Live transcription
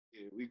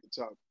we could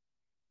talk.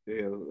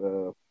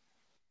 Yeah,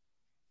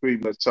 pretty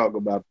much talk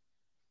about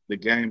the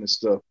game and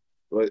stuff.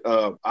 But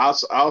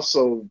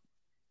also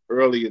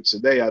earlier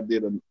today, I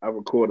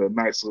recorded a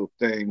nice little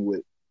thing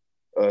with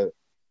uh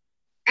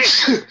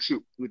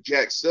with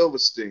Jack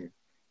Silverstein,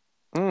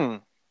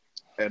 Mm.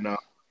 and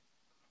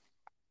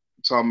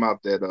talking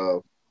about that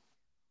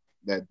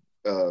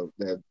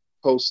that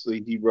post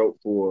that he wrote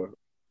for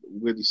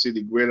Windy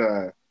City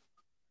Gridiron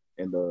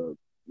and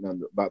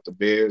about the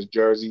Bears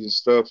jersey and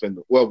stuff, and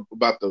well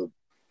about you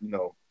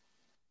know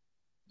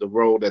the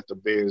role that the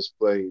Bears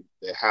played,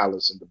 that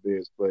Hollis and the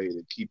Bears played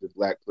in keeping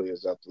black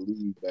players out the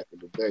league back in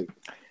the day.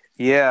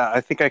 Yeah,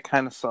 I think I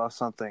kind of saw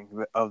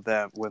something of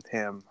that with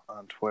him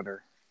on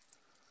Twitter.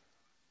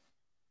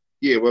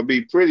 Yeah, well,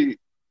 be pretty.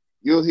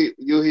 You'll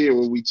hear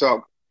when we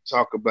talk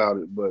about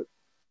it, but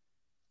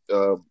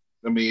uh,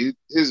 I mean,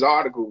 his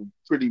article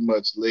pretty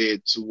much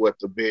led to what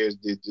the Bears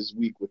did this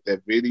week with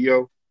that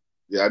video.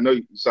 Yeah, I know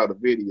you saw the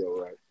video,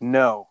 right?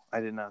 No, I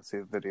did not see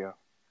the video.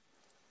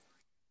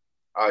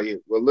 Oh yeah,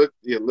 well look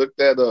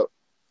that up.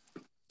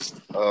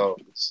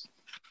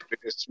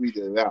 Bears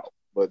tweeted it out,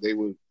 but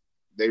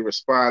they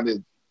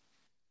responded.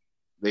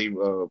 They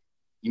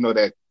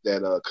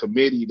that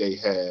committee they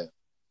had.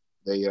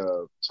 They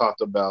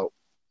talked about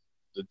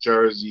the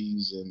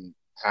jerseys and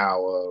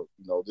how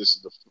this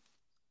is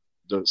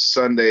the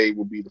Sunday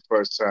will be the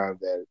first time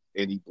that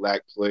any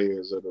black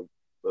players of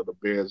the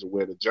Bears will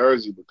wear the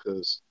jersey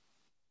because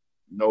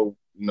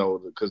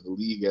because the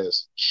league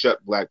has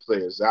shut black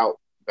players out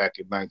back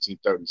in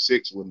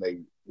 1936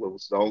 when what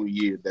was the only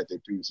year that they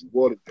previously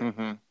wore the jersey.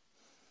 Mm-hmm.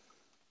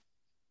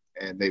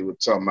 And they were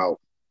talking about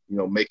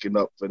making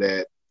up for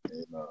that,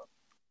 and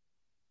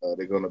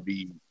they're going to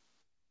be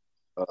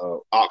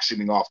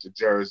auctioning off the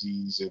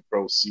jerseys, and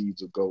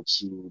proceeds will go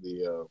to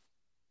the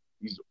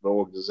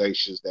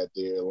organizations that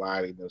they're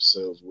aligning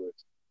themselves with,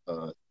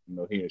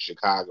 here in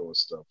Chicago and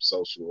stuff,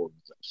 social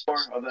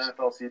organizations. Of the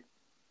NFL season.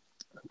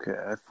 Okay,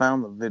 I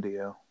found the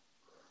video.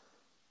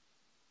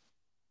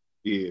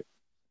 Yeah,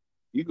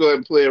 you go ahead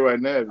and play it right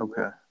now.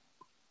 Okay.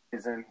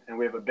 And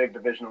we have a big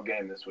divisional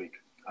game this week.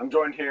 I'm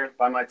joined here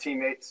by my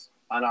teammates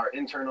on our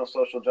internal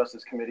social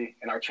justice committee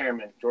and our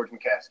chairman, George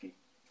McCaskey.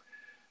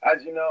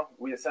 As you know,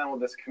 we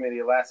assembled this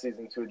committee last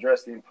season to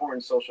address the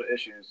important social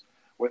issues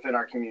within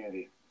our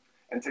community.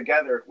 And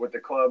together with the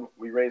club,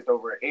 we raised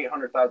over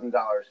 $800,000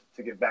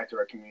 to give back to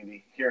our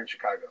community here in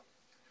Chicago.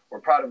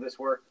 We're proud of this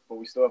work, but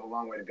we still have a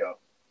long way to go.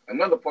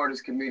 Another part of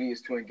this committee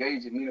is to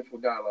engage in meaningful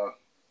dialogue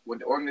with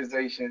the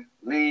organization,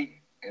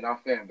 league, and our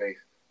fan base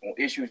on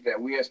issues that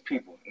we as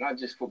people, not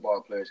just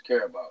football players,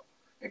 care about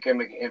and can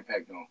make an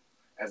impact on.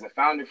 As a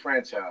founding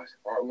franchise,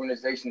 our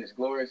organization is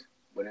glorious,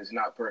 but it's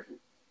not perfect.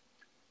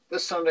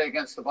 This Sunday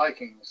against the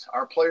Vikings,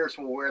 our players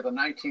will wear the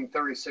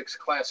 1936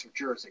 classic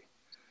jersey.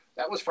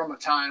 That was from a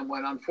time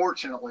when,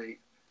 unfortunately,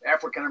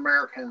 African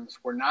Americans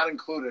were not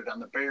included on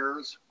the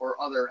Bears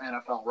or other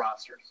NFL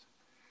rosters.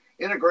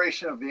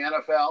 Integration of the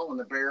NFL and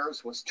the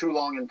Bears was too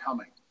long in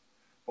coming,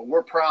 but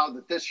we're proud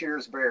that this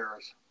year's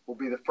Bears will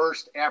be the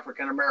first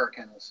African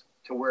Americans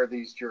to wear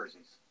these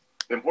jerseys.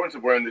 The importance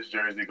of wearing this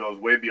jersey goes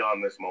way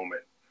beyond this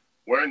moment.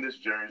 Wearing this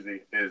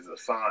jersey is a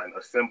sign,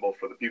 a symbol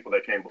for the people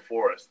that came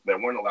before us that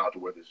weren't allowed to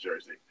wear this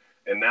jersey.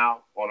 And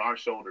now on our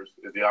shoulders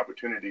is the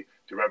opportunity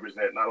to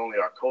represent not only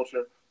our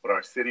culture, but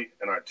our city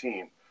and our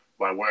team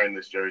by wearing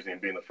this jersey and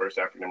being the first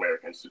African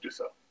Americans to do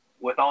so.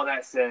 With all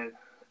that said,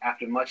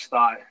 after much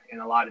thought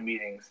and a lot of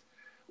meetings,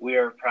 we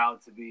are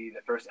proud to be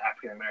the first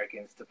African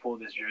Americans to pull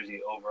this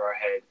jersey over our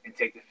head and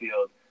take the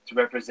field to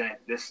represent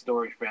this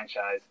storied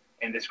franchise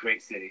and this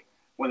great city.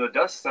 When the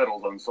dust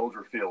settles on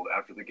Soldier Field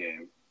after the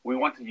game, we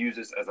want to use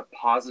this as a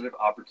positive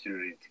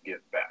opportunity to give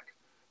back.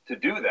 To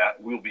do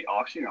that, we will be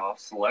auctioning off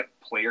select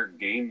player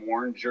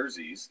game-worn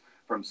jerseys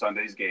from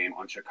Sunday's game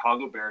on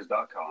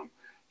ChicagoBears.com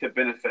to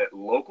benefit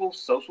local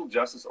social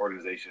justice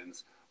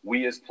organizations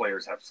we as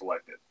players have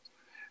selected.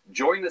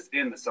 Join us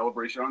in the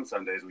celebration on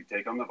Sunday as we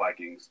take on the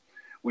Vikings.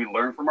 We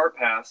learn from our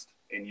past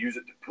and use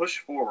it to push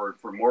forward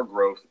for more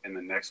growth in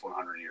the next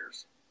 100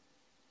 years.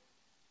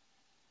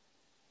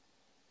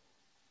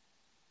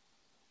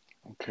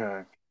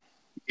 Okay.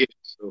 Yeah,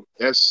 so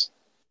that's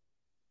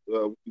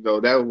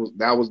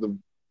that was the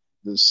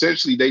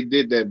essentially they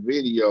did that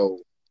video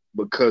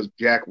because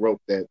Jack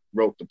wrote the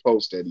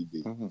post that he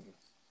did. Mm-hmm.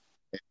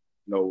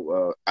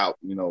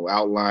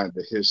 Outlined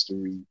the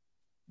history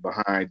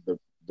behind the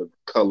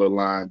color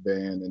line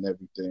ban and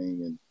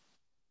everything,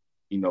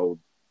 and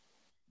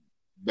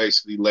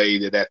basically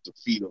laid it at the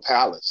feet of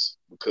Hollis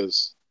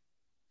because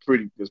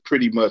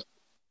pretty much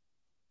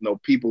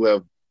people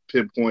have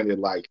pinpointed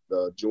like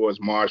George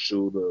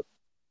Marshall,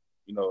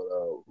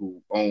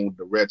 who owned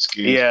the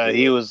Redskins. Yeah,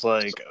 he was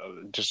like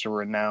just a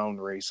renowned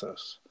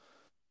racist.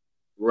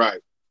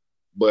 Right.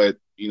 But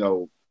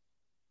in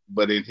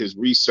his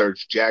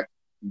research, Jack,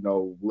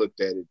 looked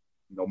at it.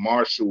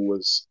 Marshall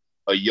was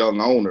a young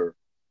owner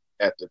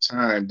at the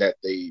time that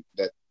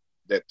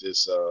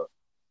this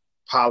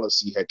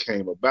policy had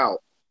came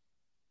about.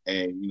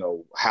 And,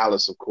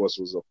 Hollis, of course,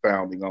 was a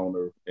founding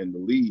owner in the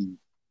league.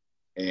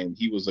 and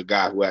he was a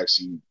guy who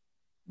actually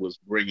was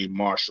bringing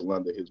Marshall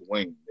under his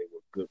wing. They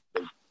were good.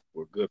 They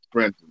were good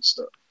friends and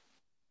stuff.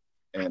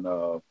 And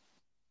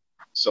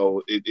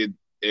so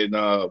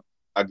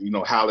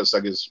Hollis, I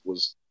guess,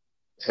 was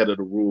head of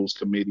the rules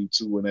committee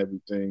too and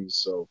everything.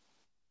 So,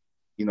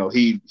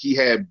 he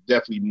had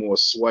definitely more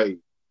sway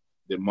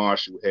than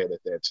Marshall had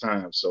at that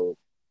time. So,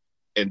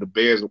 and the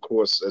Bears, of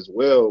course, as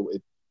well,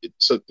 it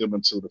took them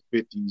until the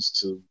 50s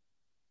to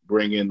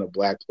bring in a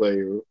black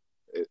player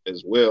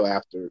as well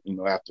after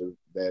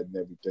that and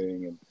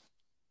everything. And,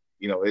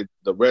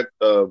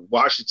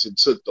 Washington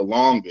took the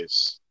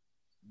longest,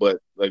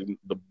 but like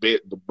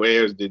the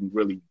Bears didn't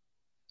really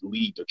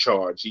lead the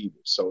charge either.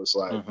 So it's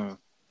like,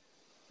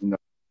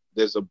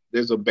 there's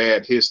a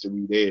bad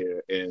history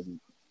there.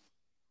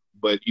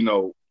 But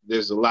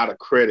there's a lot of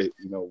credit.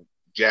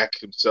 Jack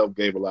himself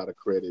gave a lot of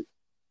credit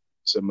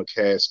to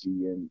McCaskey,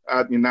 and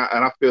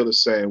I feel the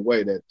same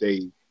way that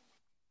they,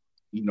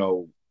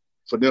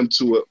 for them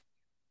to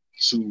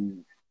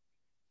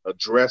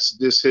address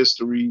this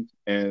history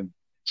and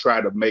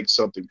try to make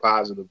something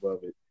positive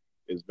of it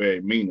is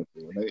very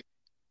meaningful. And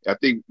I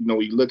think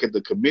when you look at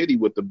the committee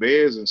with the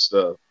Bears and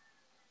stuff,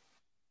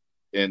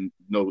 and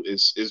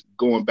it's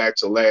going back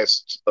to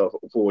last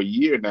for a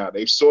year now.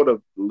 They've sort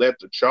of led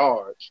the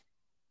charge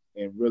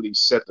and really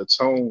set the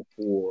tone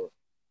for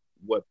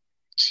what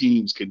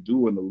teams can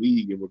do in the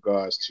league in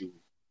regards to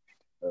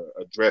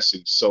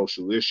addressing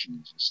social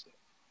issues and stuff.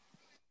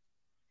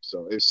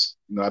 So it's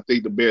I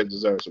think the Bears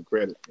deserve some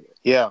credit for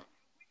that.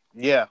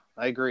 Yeah,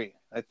 I agree.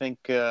 I think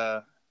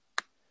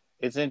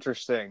it's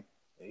interesting.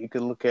 You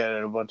could look at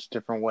it a bunch of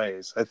different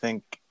ways. I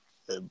think,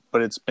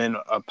 but it's been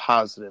a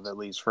positive, at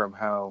least from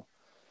how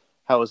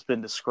it's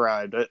been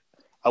described.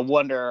 I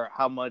wonder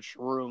how much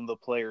room the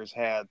players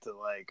had to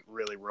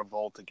really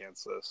revolt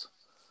against this.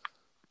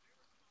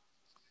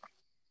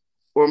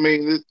 Well, I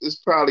mean, it's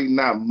probably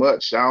not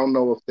much. I don't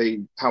know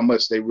how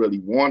much they really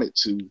wanted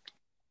to,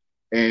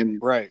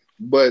 and right.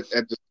 But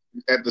at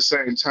the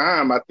same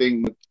time, I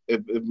think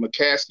if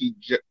McCaskey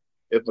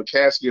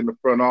in the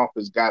front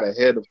office got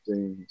ahead of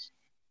things,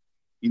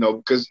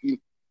 because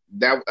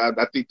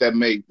I think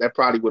that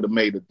probably would have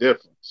made a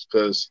difference.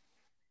 Because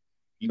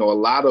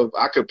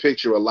I could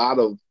picture a lot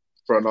of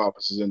front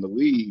offices in the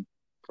league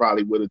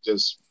probably would have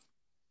just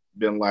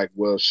been like,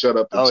 well, shut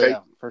up and take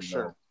it.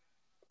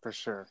 For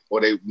sure.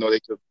 Or they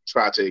could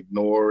try to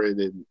ignore it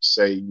and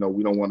say,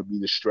 we don't want to be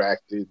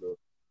distracted. Or,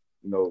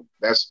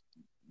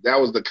 that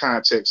was the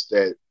context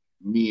that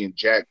me and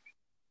Jack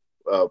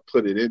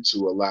put it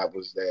into a lot,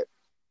 was that,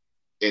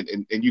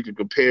 and you can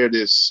compare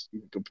this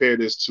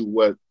to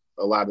what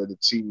a lot of the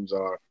teams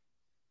are.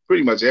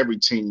 Pretty much every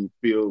team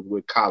feels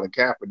with Colin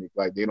Kaepernick,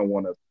 like they don't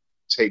want to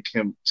take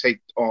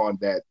on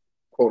that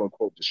quote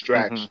unquote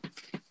distraction.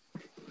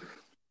 Mm-hmm.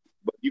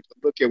 But you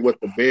can look at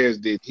what the Bears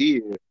did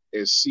here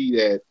and see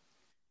that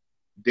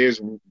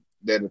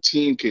that a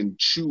team can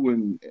chew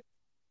and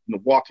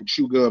walk and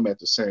chew gum at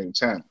the same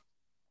time,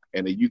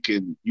 and that you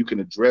can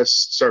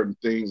address certain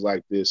things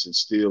like this and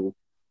still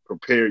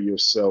prepare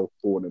yourself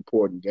for an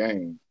important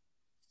game.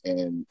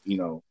 And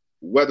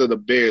whether the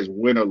Bears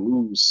win or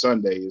lose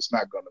Sunday, it's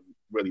not going to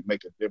really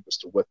make a difference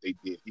to what they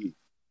did here.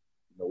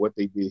 What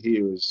they did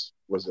here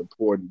was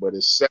important, but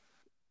it's set,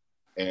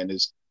 and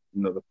it's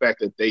the fact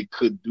that they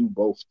could do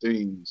both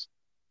things,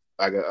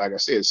 like I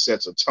said,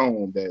 sets a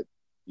tone that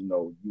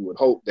you would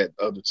hope that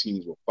other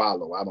teams will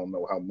follow. I don't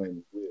know how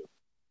many will,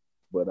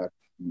 but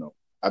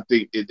I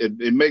think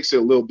it makes it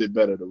a little bit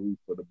better to root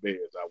for the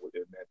Bears. I would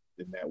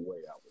in that way.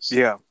 I would say.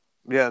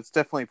 Yeah, it's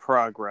definitely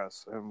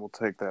progress, and we'll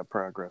take that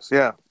progress.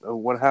 Yeah,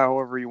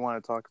 however you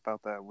want to talk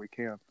about that, we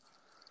can.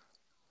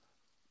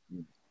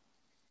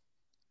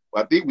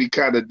 Well, I think we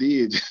kind of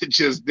did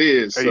just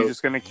this. Are you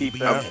just going to keep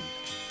that?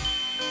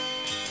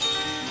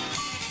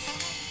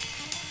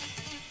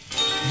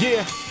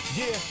 Yeah.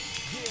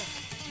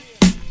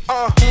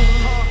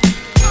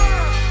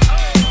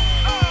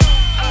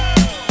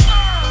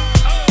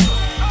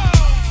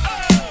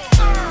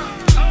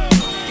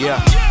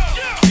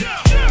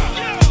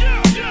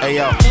 Hey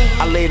yo,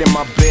 I laid in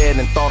my bed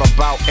and thought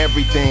about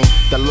everything.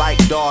 The light,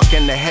 dark,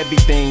 and the heavy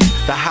things.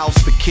 The house,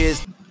 the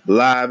kids.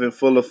 Live in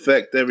full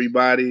effect,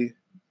 everybody.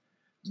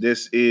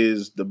 This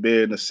is the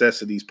Bare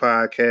Necessities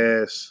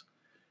podcast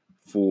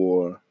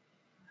for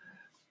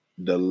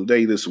the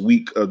latest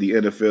week of the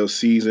NFL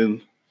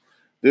season.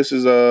 This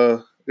is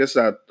our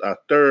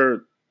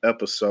third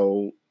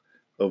episode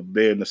of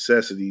Bare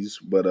Necessities,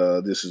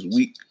 but this is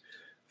week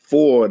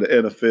 4 of the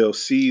NFL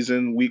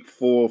season, week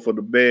 4 for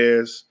the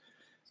Bears,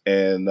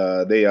 and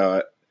they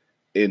are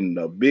in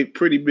a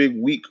pretty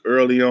big week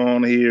early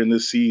on here in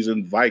this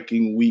season.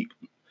 Viking week,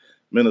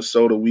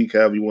 Minnesota week,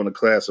 however you want to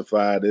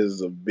classify it. This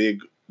is a big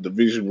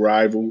division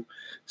rival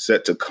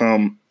set to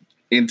come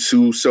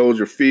into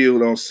Soldier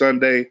Field on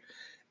Sunday,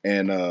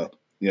 and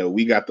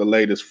we got the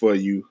latest for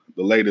you,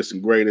 the latest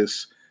and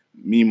greatest.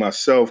 Me,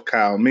 myself,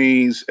 Kyle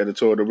Means,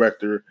 editorial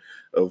director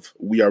of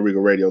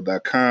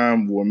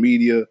WeAreRegalRadio.com, War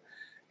Media,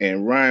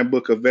 and Ryan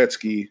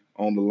Bukovetsky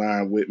on the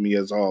line with me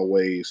as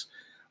always.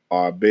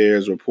 our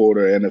Bears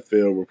reporter,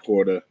 NFL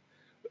reporter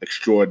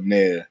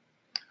extraordinaire.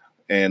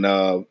 And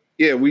I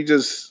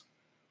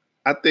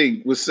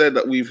think we said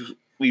that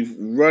we've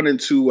run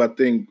into, I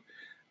think,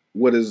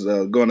 what is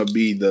going to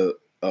be the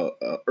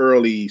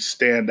early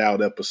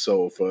standout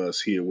episode for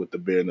us here with the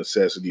Bare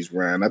Necessities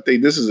Ryan. I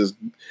think this is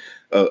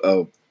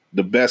the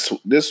best.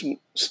 This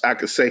I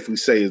could safely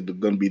say is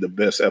going to be the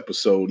best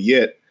episode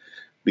yet,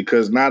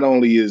 because not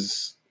only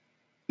is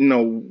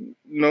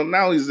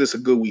not only is this a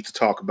good week to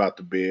talk about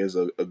the Bears,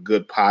 a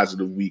good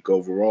positive week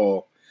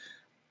overall.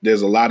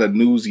 There's a lot of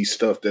newsy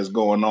stuff that's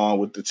going on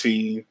with the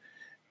team,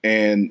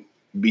 and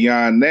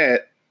beyond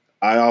that,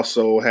 I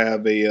also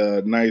have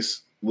a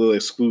nice little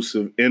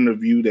exclusive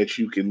interview that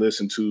you can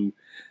listen to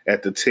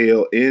at the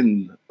tail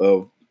end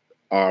of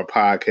our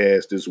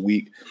podcast this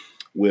week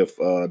with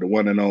the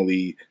one and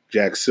only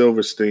Jack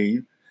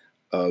Silverstein,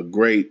 a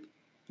great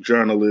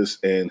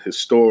journalist and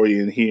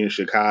historian here in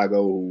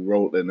Chicago who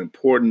wrote an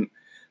important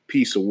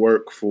piece of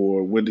work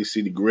for Windy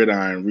City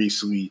Gridiron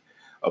recently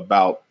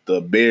about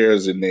the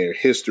Bears and their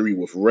history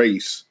with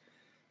race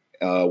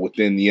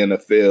within the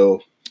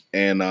NFL.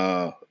 And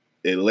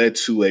it led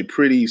to a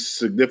pretty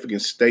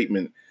significant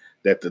statement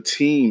that the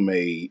team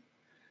made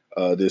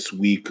this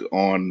week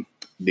on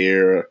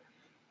their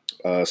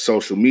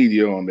social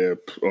media, on their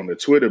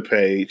Twitter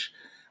page,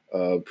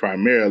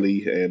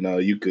 primarily, and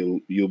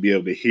you'll be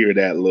able to hear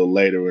that a little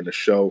later in the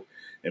show,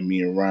 and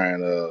me and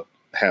Ryan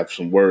have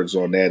some words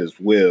on that as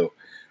well.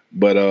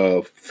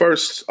 But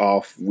first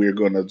off, we're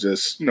gonna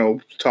just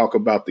talk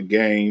about the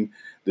game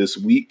this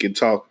week and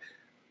talk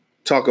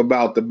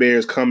about the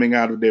Bears coming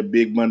out of their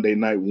big Monday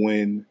night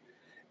win,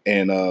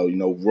 and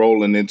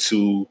rolling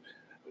into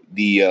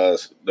the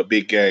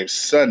big game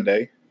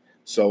Sunday.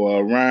 So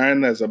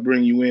Ryan, as I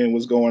bring you in,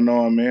 what's going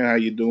on, man? How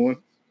you doing?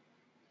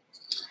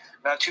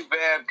 Not too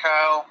bad,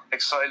 Kyle.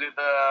 Excited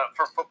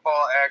for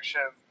football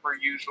action per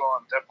usual,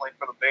 and definitely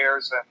for the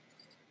Bears. And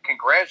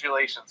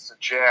congratulations to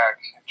Jack.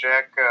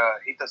 Jack,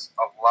 he does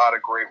a lot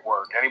of great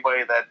work.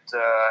 Anybody that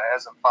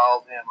hasn't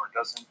followed him or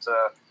doesn't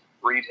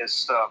read his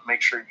stuff,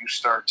 make sure you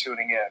start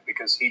tuning in,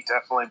 because he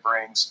definitely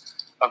brings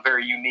a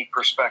very unique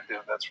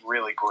perspective that's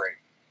really great.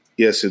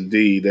 Yes,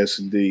 indeed. That's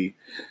indeed.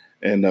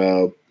 And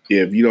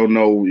if you don't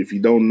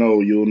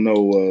know, you'll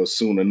know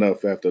soon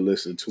enough after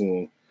listening to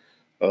him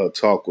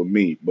talk with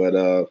me. But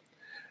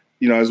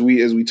as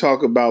we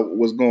talk about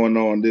what's going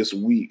on this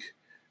week,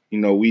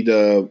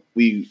 the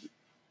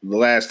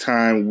last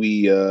time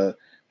we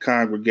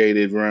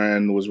congregated,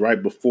 Ryan, was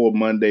right before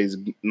Monday's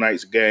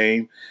night's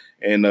game,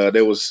 and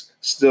there was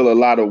still a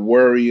lot of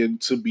worrying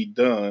to be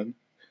done.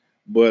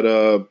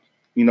 But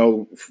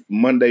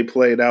Monday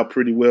played out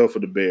pretty well for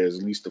the Bears.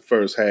 At least the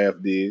first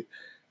half did.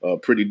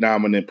 Pretty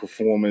dominant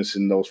performance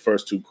in those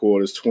first two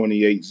quarters.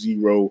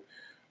 28-0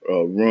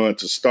 run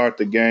to start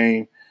the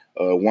game.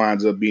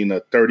 Winds up being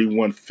a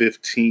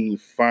 31-15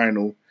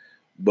 final.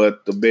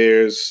 But the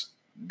Bears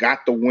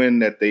got the win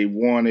that they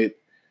wanted.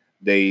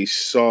 They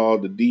saw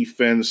the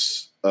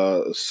defense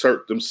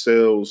assert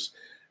themselves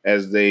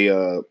as they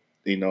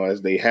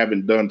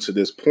haven't done to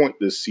this point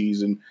this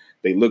season.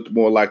 They looked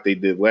more like they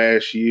did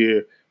last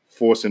year,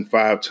 forcing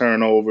 5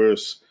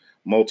 turnovers,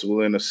 multiple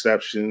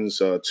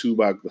interceptions, 2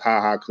 by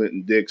HaHa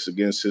Clinton Dix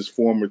against his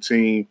former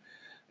team,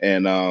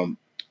 and a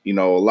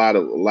lot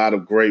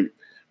of great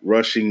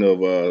rushing of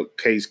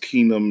Case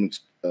Keenum.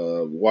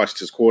 Watched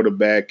his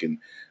quarterback and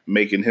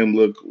making him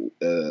look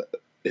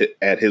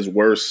at his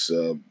worst,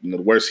 the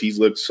worst he's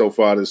looked so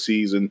far this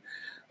season.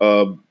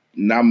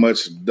 Not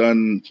much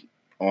done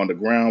on the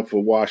ground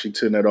for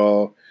Washington at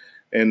all,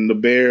 and the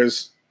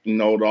Bears,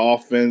 the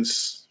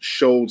offense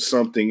showed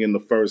something in the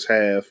first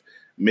half.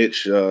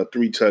 Mitch,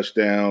 3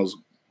 touchdowns,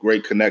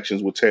 great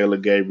connections with Taylor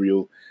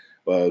Gabriel.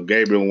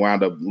 Gabriel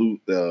wound up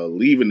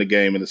leaving the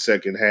game in the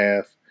second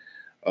half,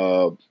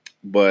 but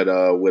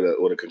with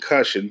a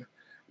concussion.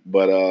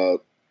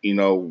 But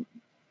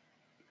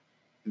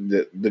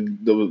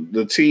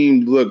the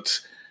team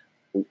looked.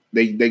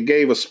 They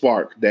gave a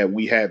spark that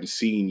we hadn't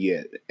seen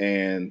yet,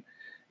 and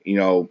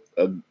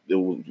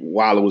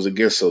while it was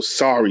against a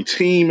sorry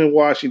team in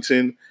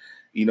Washington,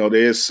 there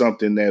is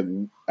something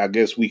that I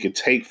guess we could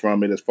take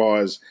from it as far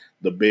as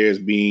the Bears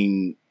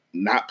being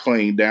not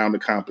playing down the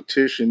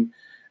competition,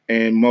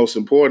 and most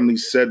importantly,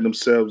 setting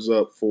themselves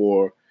up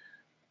for,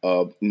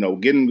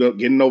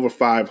 getting over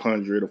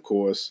 500, of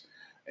course,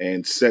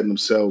 and setting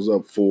themselves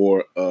up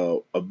for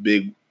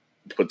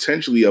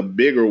potentially a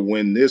bigger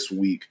win this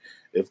week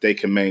if they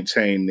can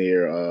maintain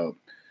their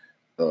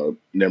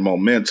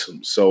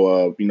momentum.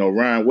 So,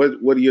 Ryan,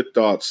 what are your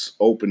thoughts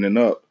opening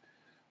up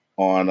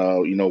on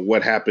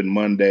what happened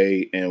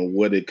Monday and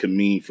what it could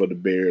mean for the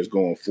Bears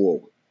going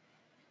forward?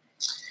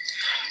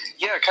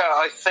 Yeah, Kyle,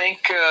 I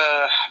think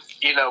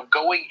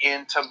going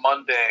into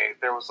Monday,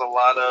 there was a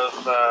lot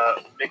of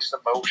mixed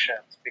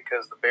emotions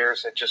because the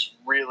Bears had just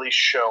really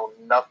shown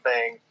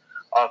nothing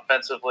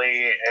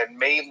offensively, and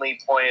mainly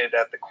pointed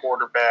at the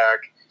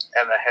quarterback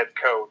and the head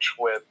coach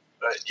with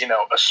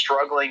a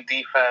struggling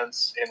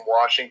defense in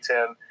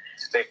Washington,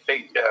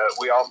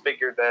 we all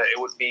figured that it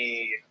would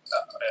be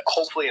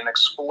hopefully an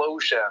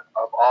explosion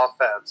of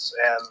offense,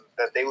 and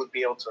that they would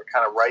be able to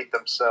kind of right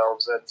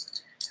themselves.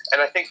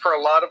 And I think for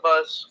a lot of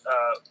us,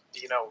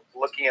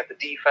 looking at the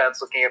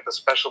defense, looking at the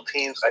special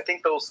teams, I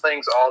think those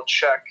things all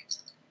check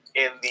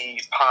in the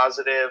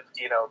positive.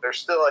 There's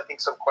still, I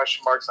think, some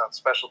question marks on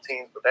special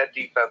teams, but that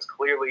defense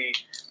clearly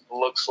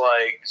looks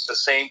like the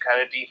same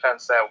kind of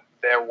defense that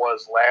there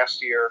was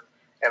last year.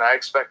 And I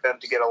expect them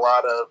to get a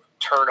lot of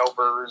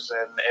turnovers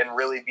and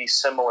really be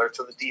similar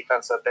to the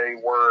defense that they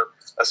were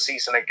a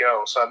season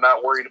ago. So I'm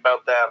not worried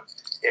about them.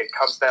 It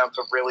comes down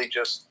to really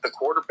just the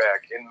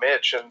quarterback in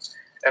Mitch.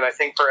 And I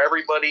think for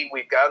everybody,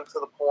 we've gotten to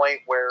the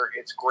point where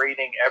it's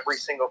grading every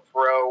single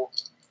throw,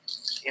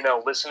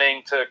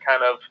 listening to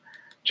kind of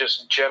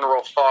just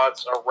general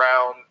thoughts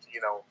around,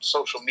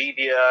 social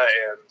media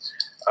and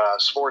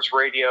sports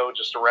radio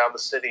just around the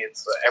city.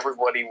 It's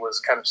everybody was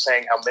kind of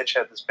saying how Mitch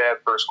had this bad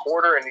first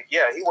quarter, and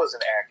he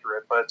wasn't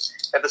accurate, but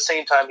at the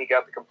same time he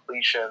got the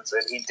completions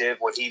and he did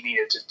what he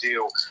needed to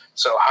do.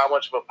 So how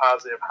much of a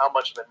positive, how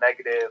much of a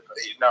negative?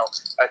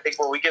 I think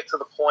when we get to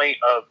the point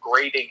of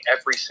grading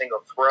every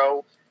single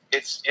throw,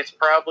 it's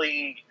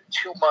probably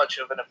too much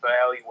of an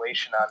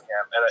evaluation on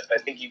him, and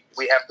I think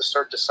we have to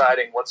start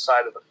deciding what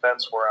side of the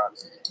fence we're on.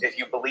 If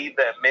you believe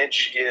that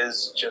Mitch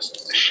is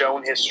just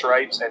shown his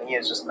stripes and he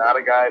is just not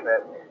a guy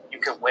that you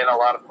can win a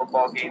lot of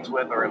football games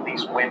with, or at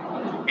least win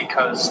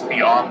because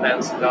the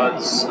offense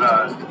does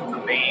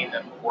the main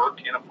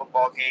work in a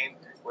football game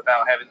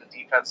without having the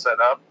defense set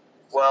up,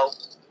 well,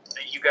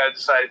 you got to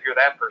decide if you're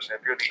that person.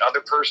 If you're the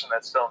other person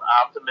that's still an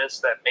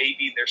optimist, that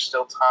maybe there's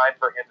still time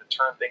for him to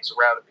turn things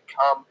around and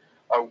become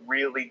a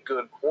really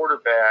good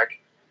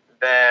quarterback,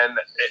 then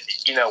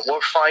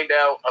we'll find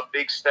out a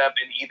big step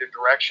in either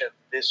direction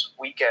this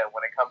weekend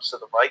when it comes to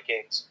the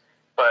Vikings.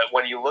 But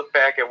when you look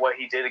back at what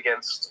he did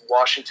against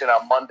Washington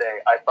on Monday,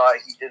 I thought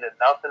he did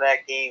enough in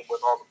that game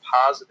with all the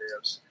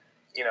positives.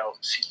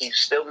 He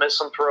still missed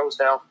some throws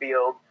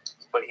downfield,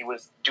 but he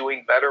was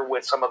doing better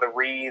with some of the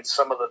reads,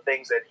 some of the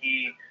things that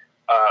he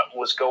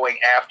was going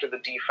after the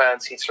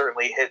defense. He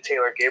certainly hit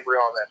Taylor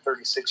Gabriel on that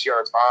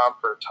 36-yard bomb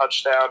for a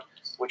touchdown,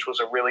 which was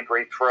a really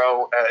great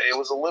throw. It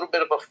was a little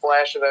bit of a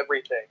flash of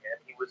everything, and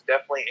he was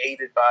definitely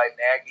aided by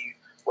Nagy,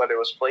 whether it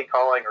was play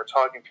calling or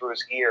talking through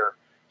his ear.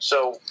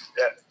 So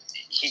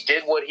he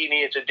did what he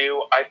needed to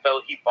do. I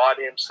felt he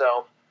bought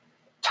himself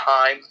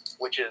time,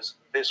 which is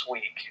this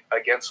week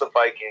against the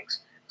Vikings,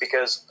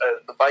 because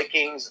the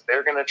Vikings,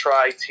 they're going to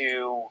try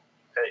to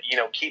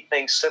keep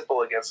things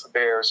simple against the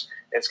Bears.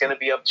 It's going to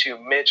be up to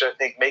Mitch, I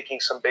think,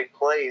 making some big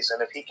plays.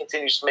 And if he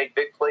continues to make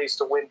big plays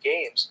to win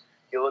games,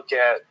 you look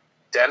at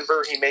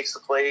Denver, he makes the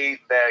play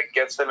that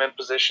gets them in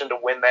position to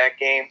win that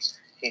game.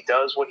 He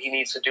does what he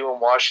needs to do in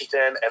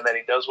Washington, and then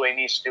he does what he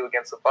needs to do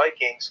against the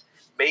Vikings.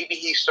 Maybe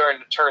he's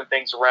starting to turn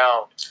things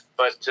around,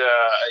 but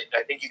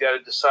I think you got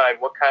to decide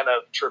what kind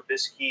of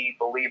Trubisky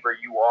believer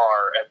you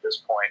are at this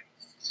point.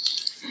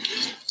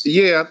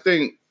 Yeah, I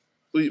think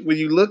when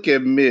you look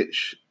at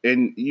Mitch,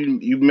 and you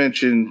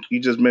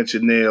just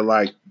mentioned there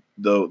like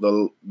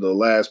the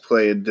last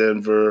play in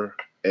Denver,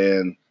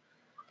 and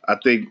I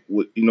think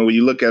when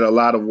you look at a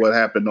lot of what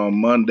happened on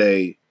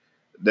Monday,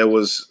 there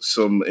was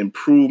some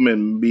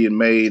improvement being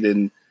made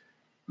in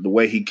the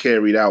way he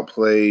carried out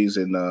plays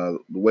and the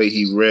way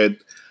he read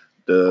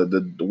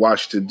the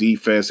Washington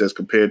defense as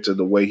compared to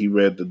the way he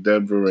read the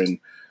Denver and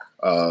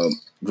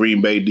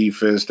Green Bay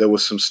defense. There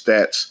was some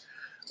stats.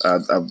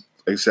 There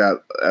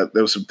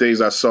were some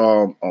things I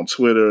saw on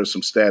Twitter,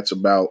 some stats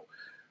about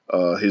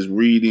his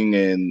reading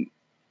and,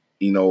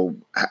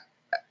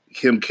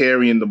 him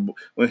carrying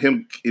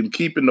him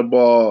keeping the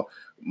ball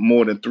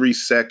more than 3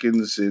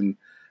 seconds, and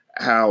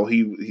how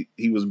he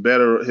was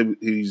better.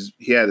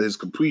 He had his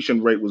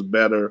completion rate was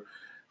better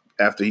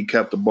after he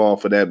kept the ball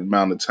for that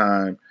amount of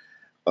time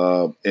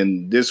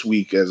in this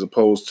week as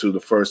opposed to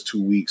the first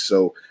 2 weeks.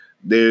 So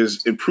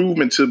there's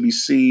improvement to be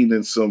seen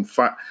in some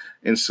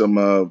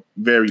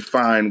very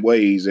fine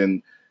ways.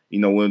 And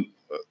when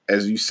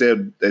as you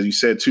said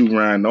too,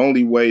 Ryan, the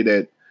only way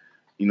that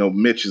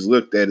Mitch is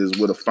looked at is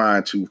with a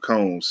fine-tooth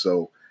comb.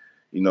 So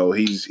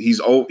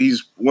he's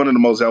one of the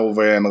most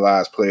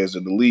overanalyzed players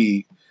in the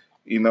league.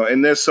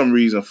 And there's some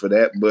reason for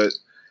that, but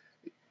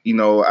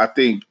I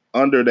think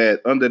under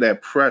that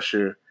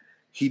pressure,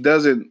 he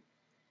doesn't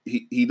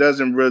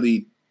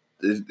really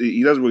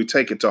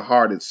take it to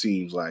heart, it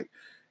seems like,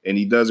 and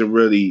he doesn't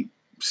really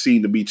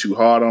seem to be too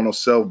hard on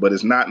himself. But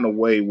it's not in a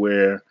way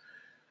where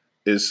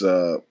it's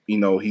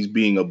he's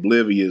being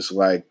oblivious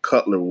like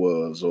Cutler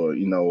was,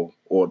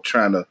 or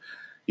trying to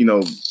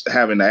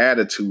having an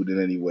attitude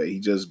in any way. He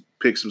just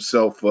picks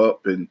himself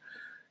up and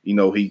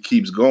he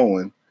keeps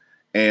going.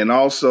 And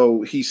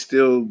also, he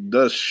still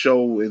does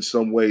show in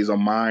some ways a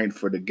mind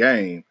for the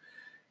game.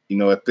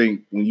 I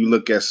think when you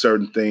look at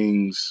certain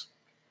things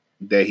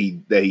that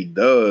he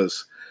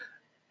does,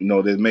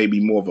 there may be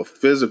more of a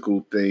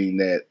physical thing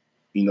that,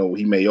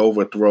 he may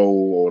overthrow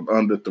or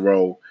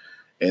underthrow.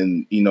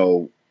 And,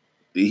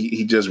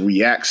 he just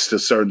reacts to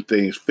certain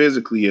things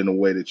physically in a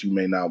way that you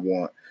may not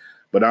want.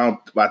 but I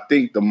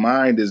think the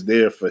mind is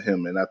there for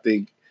him, and I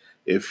think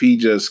if he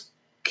just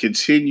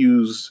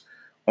continues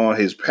on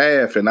his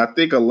path, and I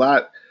think a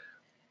lot,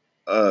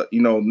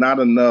 not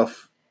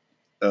enough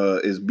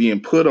is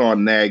being put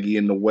on Nagy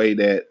in the way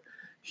that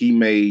he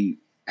may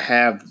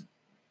have,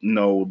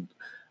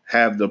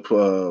 have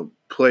the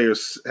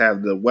players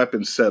have the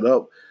weapons set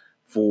up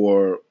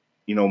for,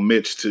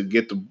 Mitch to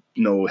get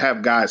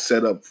have guys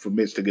set up for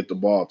Mitch to get the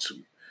ball to.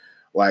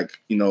 Like,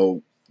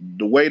 the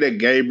way that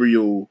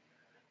Gabriel,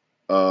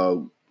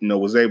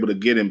 was able to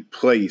get in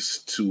place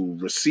to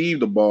receive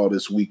the ball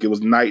this week, it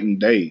was night and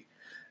day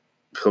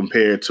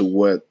compared to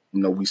what,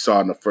 we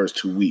saw in the first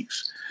 2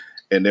 weeks.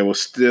 And there was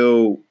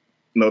still,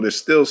 there's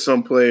still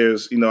some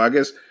players, I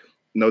guess,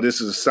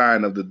 this is a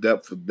sign of the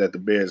depth that the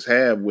Bears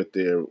have with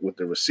their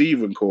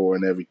receiving core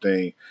and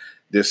everything.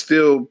 There's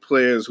still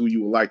players who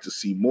you would like to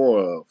see more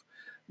of.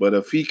 But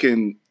if he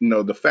can,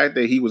 the fact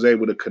that he was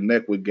able to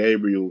connect with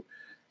Gabriel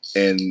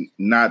and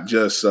not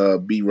just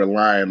be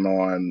relying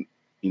on,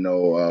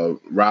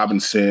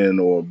 Robinson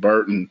or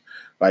Burton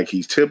like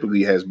he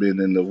typically has been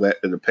in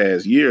the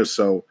past year or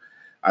so,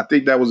 I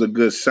think that was a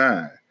good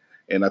sign.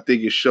 And I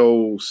think it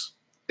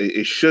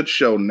should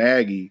show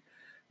Nagy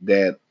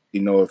that,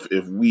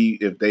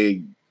 if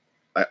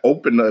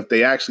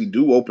they actually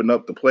do open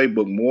up the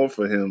playbook more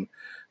for him,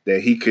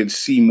 that he can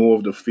see more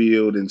of the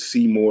field and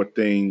see more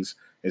things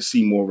and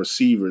see more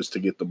receivers to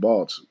get the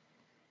ball to.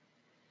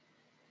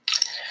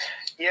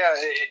 Yeah,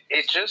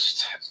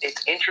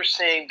 it's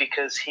interesting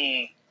because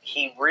he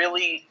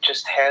really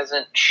just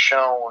hasn't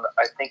shown,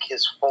 I think,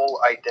 his full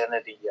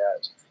identity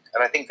yet.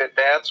 And I think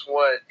that's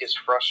what is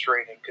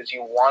frustrating, because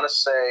you want to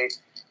say,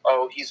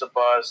 oh, he's a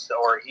bust,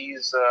 or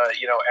he's,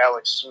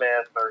 Alex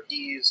Smith, or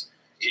he's,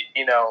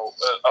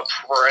 a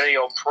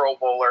perennial Pro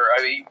Bowler.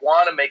 I mean, you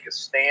want to make a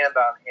stand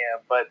on him,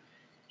 but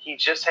he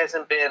just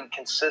hasn't been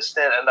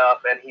consistent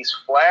enough, and he's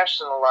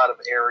flashed in a lot of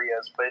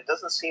areas, but it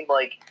doesn't seem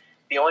like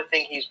the only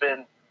thing he's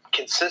been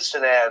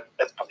consistent at,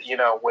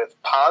 with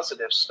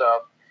positive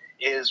stuff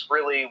is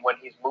really when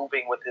he's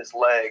moving with his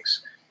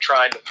legs,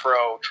 trying to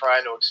throw,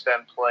 trying to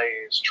extend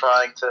plays,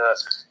 trying to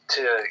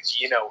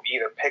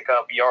either pick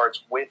up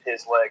yards with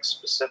his legs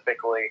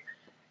specifically.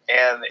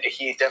 And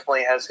he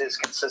definitely has his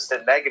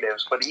consistent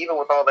negatives. But even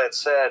with all that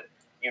said,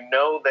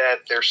 that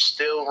there's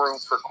still room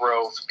for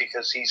growth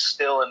because he's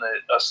still in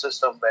a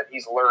system that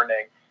he's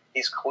learning.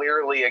 He's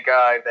clearly a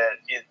guy that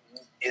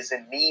is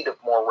in need of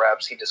more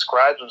reps. He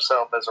describes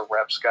himself as a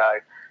reps guy.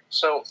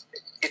 So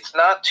it's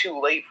not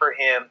too late for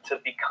him to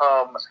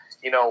become,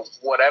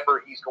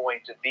 whatever he's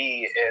going to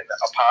be in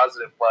a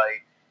positive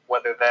light,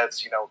 whether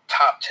that's,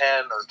 top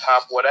 10 or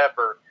top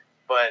whatever.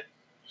 But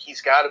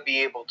he's got to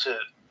be able to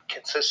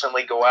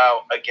consistently go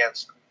out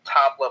against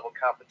top-level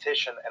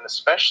competition, and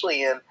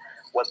especially in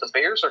what the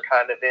Bears are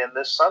kind of in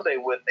this Sunday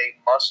with a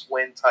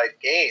must-win type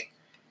game.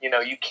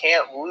 You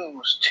can't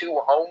lose 2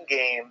 home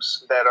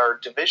games that are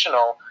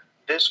divisional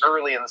this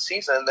early in the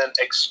season and then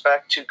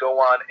expect to go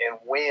on and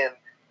win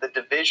the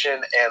division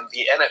and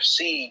the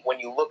NFC. When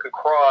you look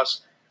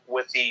across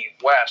with the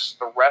West,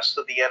 the rest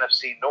of the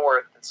NFC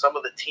North, and some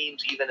of the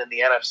teams even in the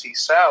NFC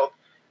South,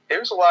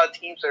 there's a lot of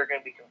teams that are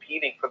going to be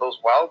competing for those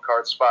wild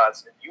card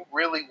spots, and you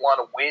really want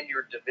to win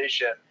your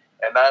division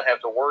and not have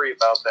to worry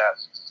about that.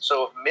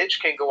 So if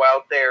Mitch can go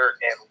out there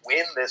and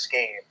win this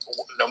game,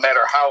 no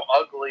matter how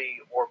ugly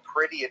or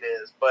pretty it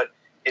is, but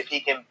if he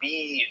can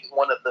be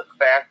one of the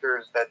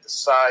factors that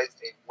decides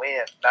a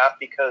win, not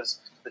because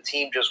the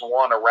team just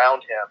won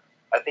around him,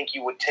 I think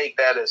you would take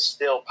that as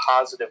still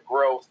positive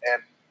growth.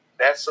 And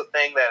that's the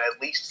thing that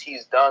at least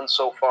he's done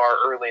so far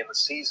early in the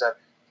season.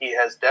 He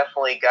has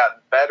definitely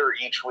gotten better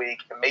each week,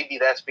 and maybe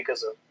that's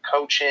because of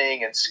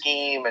coaching and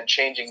scheme and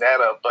changing that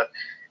up. But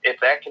if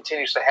that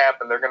continues to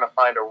happen, they're going to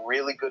find a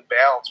really good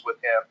balance with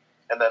him,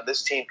 and then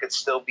this team could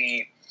still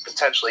be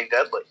potentially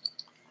deadly.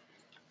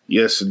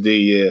 Yes,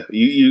 indeed. Yeah,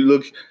 you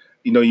look.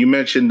 You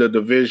mentioned the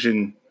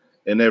division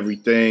and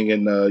everything,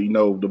 and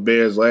the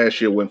Bears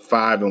last year went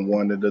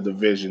 5-1 in the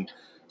division.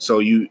 So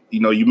you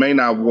may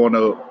not want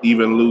to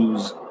even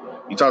lose.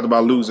 You talked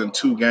about losing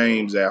 2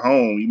 games at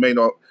home. You may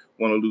not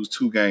want to lose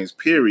 2 games,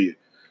 period.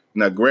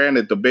 Now,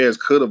 granted, the Bears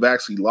could have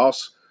actually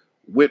lost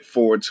with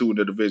 4-2 in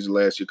the division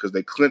last year because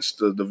they clinched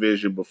the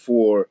division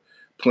before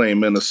playing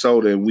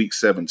Minnesota in Week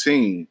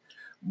 17.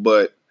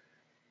 But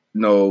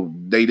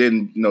they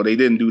didn't. They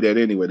didn't do that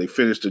anyway. They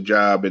finished the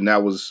job, and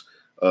that was,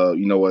 a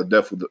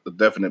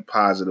definite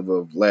positive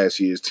of last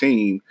year's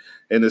team,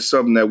 and it's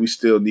something that we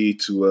still need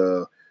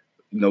to,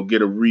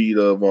 get a read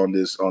of on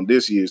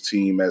this year's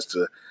team as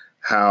to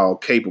how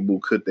capable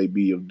could they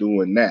be of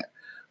doing that.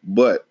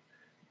 But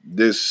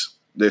there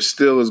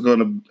still is going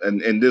to,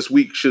 and this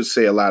week should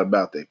say a lot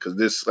about that, because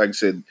this, like I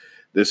said,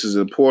 this is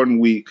an important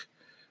week.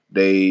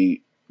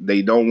 They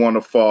don't want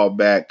to fall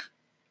back.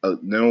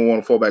 They don't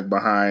want to fall back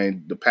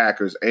behind the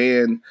Packers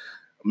and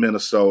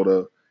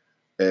Minnesota,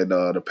 and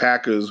the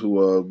Packers, who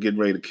are getting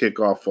ready to kick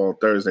off on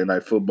Thursday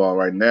Night Football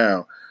right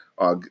now,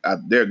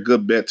 they're a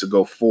good bet to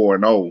go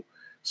 4-0.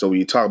 So when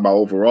you talk about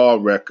overall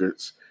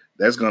records,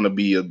 that's going to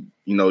be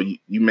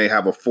you may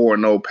have a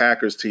 4-0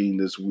 Packers team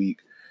this week,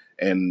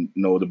 and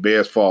the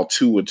Bears fall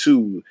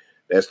 2-2.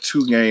 That's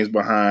 2 games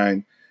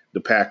behind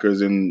the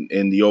Packers in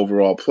the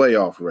overall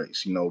playoff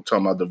race.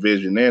 Talking about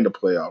division and the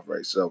playoff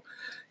race. So,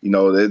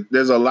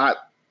 there's a lot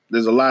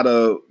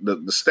of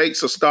the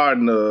stakes are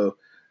starting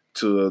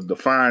to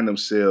define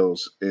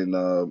themselves in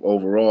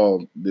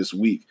overall this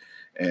week.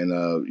 And,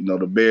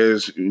 the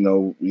Bears,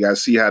 we got to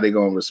see how they're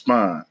going to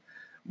respond.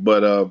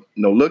 But,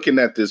 looking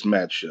at this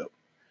matchup,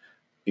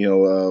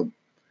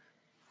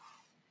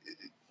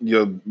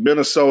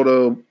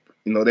 Minnesota,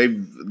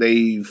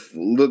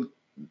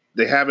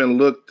 they haven't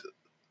looked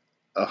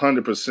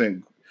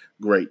 100%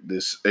 great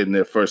in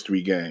their first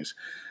 3 games.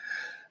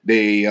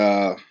 They,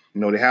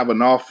 they have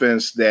an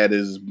offense that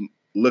is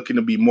looking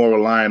to be more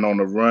reliant on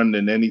the run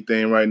than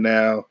anything right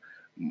now.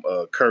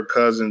 Kirk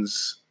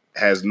Cousins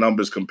has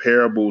numbers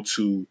comparable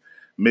to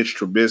Mitch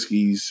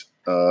Trubisky's,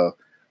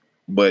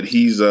 but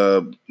he's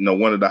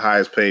one of the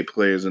highest paid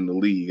players in the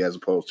league as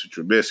opposed to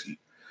Trubisky,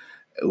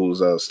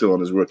 who's still on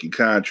his rookie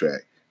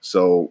contract.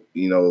 So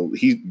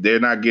they're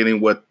not getting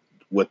what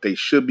they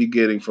should be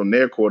getting from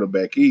their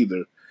quarterback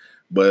either.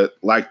 But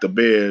like the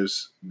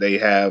Bears, they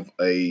have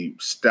a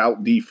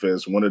stout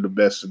defense, one of the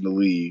best in the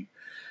league.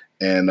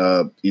 And,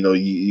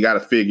 you got to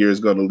figure it's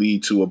going to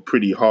lead to a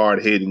pretty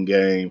hard-hitting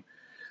game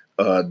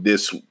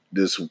this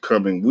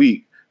coming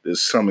week,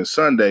 this coming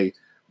Sunday.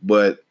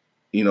 But,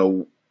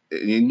 in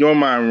your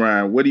mind,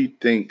 Ryan, what do you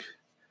think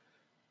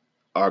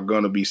are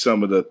going to be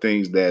some of the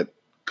things that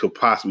could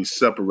possibly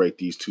separate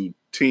these 2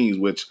 teams,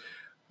 which,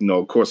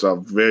 of course, are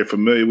very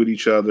familiar with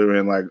each other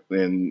and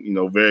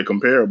very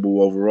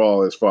comparable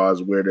overall as far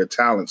as where their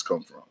talents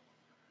come from?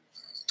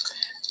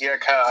 Yeah,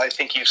 Kyle, I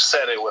think you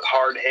said it with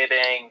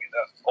hard-hitting,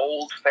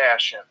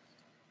 old-fashioned,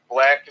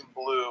 black and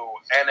blue,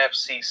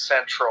 NFC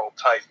Central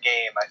type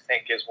game, I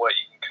think is what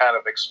you can kind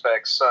of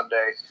expect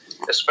Sunday,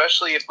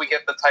 especially if we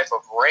get the type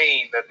of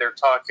rain that they're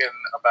talking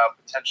about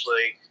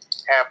potentially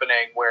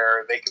happening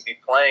where they could be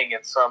playing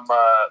in some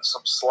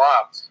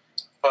slop.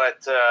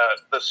 But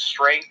the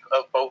strength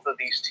of both of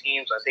these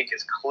teams, I think,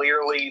 is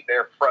clearly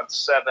their front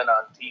 7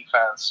 on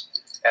defense.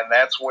 And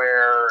that's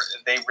where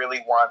they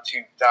really want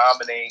to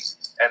dominate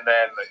and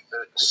then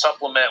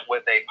supplement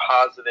with a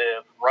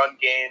positive run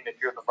game if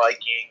you're the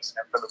Vikings.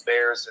 And for the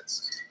Bears,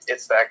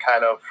 it's that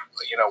kind of,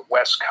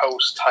 West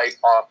Coast type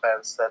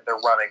offense that they're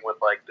running with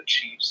like the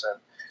Chiefs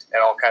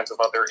and all kinds of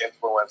other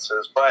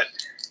influences. But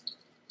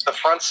the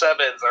front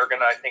 7s are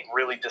going to, I think,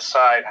 really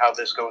decide how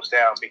this goes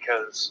down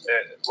because,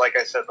 like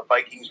I said, the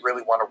Vikings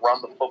really want to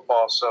run the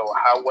football. So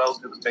how well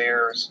do the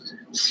Bears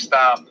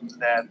stop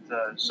that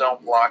zone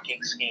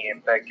blocking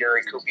scheme that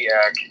Gary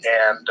Kubiak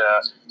and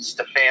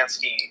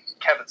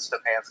Kevin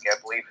Stefanski, I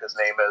believe his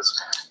name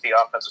is, the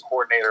offensive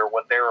coordinator,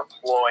 what they're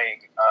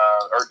employing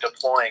or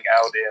deploying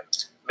out in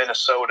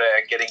Minnesota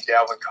and getting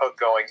Dalvin Cook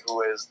going,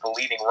 who is the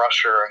leading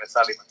rusher, and it's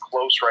not even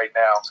close right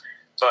now.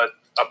 But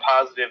a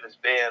positive has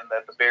been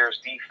that the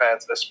Bears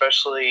defense,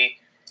 especially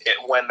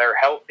when they're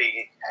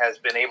healthy, has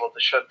been able to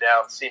shut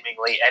down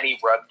seemingly any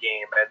run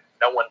game, and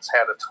no one's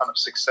had a ton of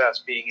success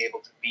being able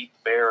to beat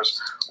the Bears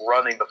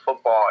running the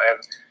football. And,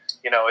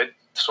 it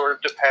sort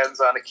of depends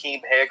on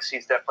Akeem Hicks.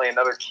 He's definitely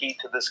another key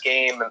to this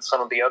game and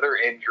some of the other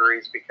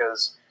injuries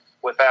because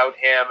without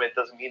him, it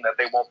doesn't mean that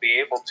they won't be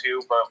able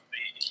to, but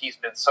he's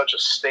been such a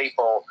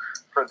staple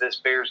for this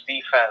Bears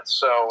defense.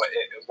 So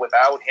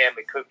without him,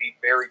 it could be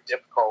very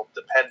difficult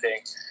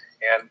depending,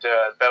 and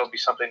that'll be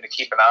something to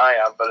keep an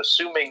eye on. But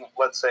assuming,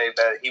 let's say,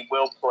 that he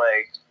will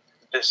play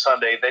this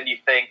Sunday, then you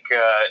think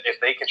if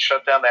they can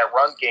shut down that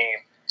run game,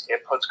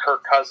 it puts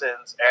Kirk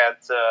Cousins at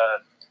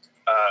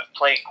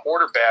playing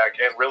quarterback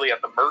and really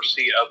at the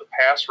mercy of the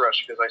pass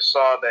rush because I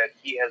saw that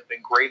he has been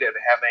great at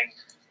having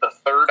the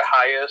 3rd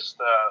highest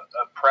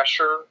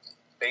pressure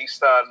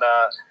based on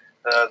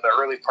the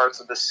early parts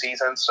of this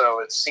season. So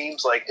it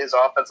seems like his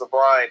offensive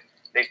line,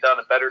 they've done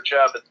a better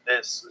job at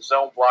this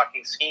zone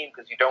blocking scheme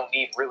because you don't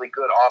need really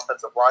good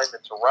offensive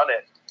linemen to run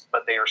it,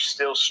 but they are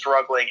still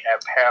struggling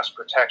at pass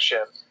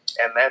protection.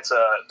 And that's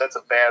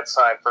a bad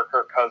sign for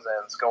Kirk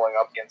Cousins going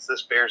up against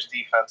this Bears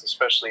defense,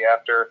 especially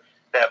after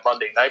that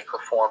Monday night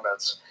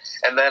performance.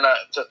 And then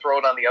to throw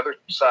it on the other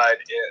side,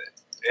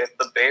 if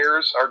the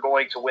Bears are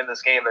going to win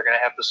this game, they're going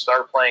to have to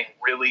start playing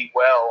really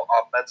well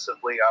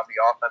offensively on the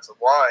offensive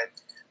line,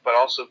 but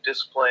also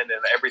disciplined in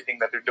everything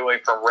that they're doing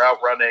from route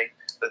running,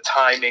 the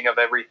timing of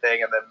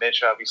everything, and then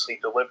Mitch obviously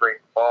delivering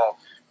the ball.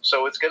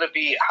 So it's going to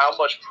be how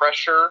much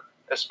pressure,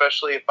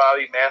 especially if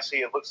Bobby Massey,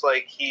 it looks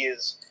like he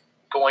is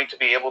going to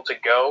be able to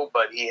go,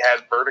 but he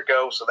had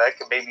vertigo, so that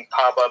can maybe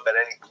pop up at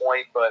any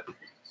point. But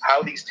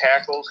how these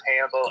tackles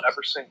handle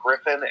Everson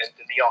Griffin and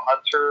Danielle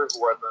Hunter,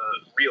 who are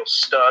the real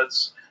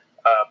studs,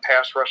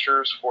 pass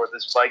rushers for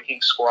this Viking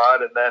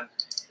squad. And then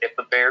if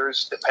the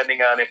Bears,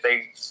 depending on if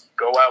they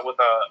go out with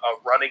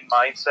a running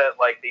mindset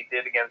like they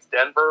did against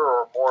Denver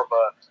or more of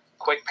a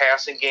quick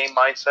passing game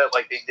mindset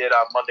like they did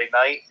on Monday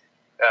night,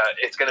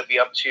 it's going to be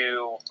up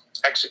to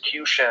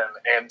execution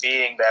and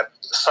being that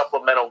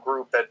supplemental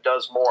group that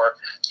does more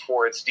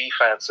for its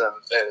defense, and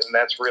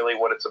that's really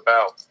what it's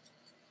about.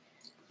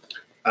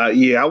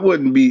 Yeah, I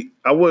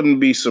wouldn't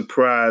be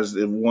surprised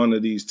if one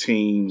of these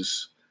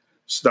teams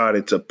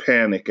started to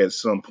panic at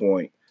some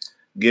point,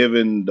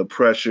 given the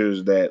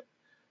pressures that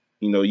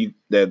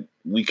that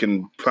we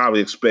can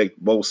probably expect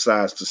both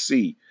sides to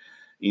see.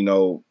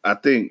 I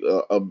think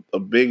a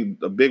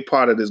big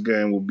part of this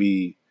game will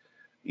be,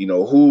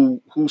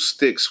 who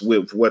sticks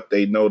with what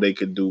they know they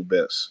can do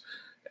best,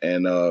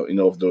 and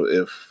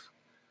if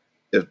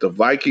the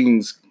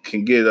Vikings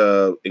can get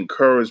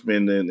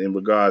encouragement in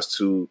regards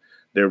to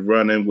their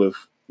running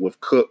with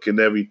Cook and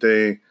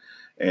everything,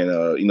 and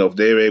if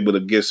they're able to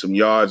get some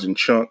yards and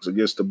chunks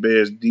against the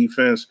Bears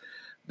defense,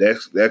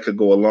 that could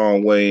go a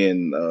long way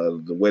in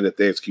the way that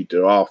they execute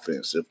their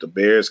offense. If the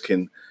Bears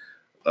can,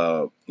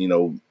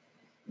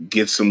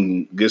 get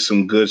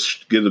a good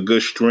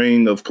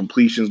string of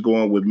completions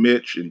going with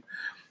Mitch and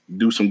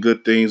do some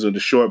good things with the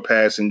short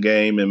passing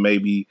game, and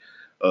maybe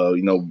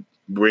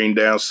bring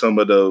down some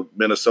of the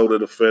Minnesota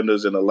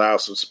defenders and allow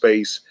some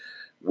space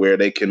where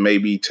they can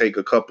maybe take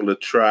a couple of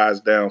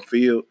tries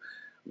downfield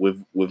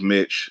with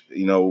Mitch.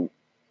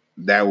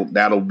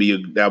 That'll be a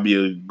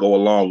go a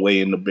long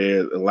way in the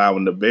Bears,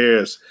 allowing the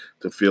Bears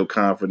to feel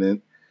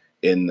confident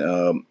in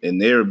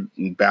their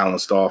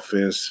balanced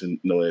offense and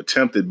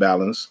attempted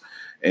balance,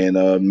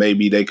 and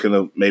maybe they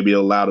can maybe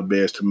allow the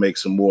Bears to make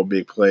some more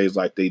big plays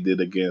like they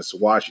did against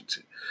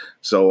Washington.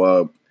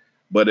 So,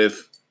 but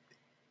if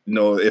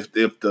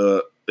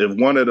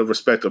one of the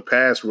respective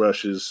pass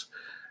rushes,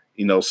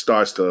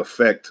 starts to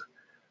affect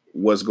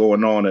what's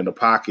going on in the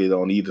pocket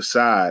on either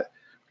side,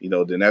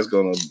 then that's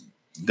going to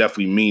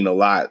definitely mean a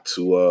lot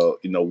to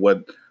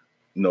who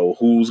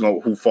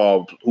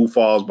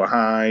falls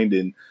behind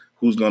and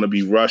who's going to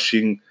be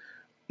rushing,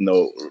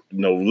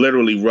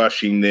 literally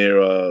rushing their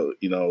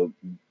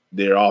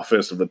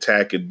offensive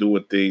attack and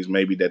doing things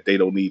maybe that they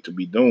don't need to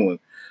be doing,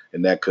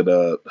 and that could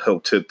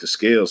help tip the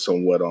scale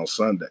somewhat on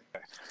Sunday.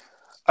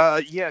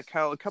 Yeah,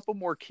 Kyle, a couple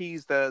more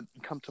keys that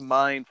come to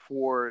mind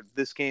for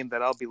this game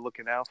that I'll be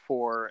looking out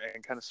for,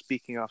 and kind of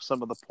speaking off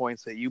some of the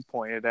points that you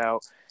pointed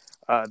out.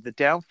 The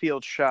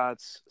downfield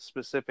shots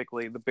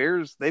specifically, the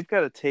Bears, they've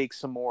got to take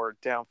some more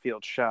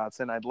downfield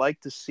shots, and I'd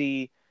like to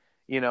see,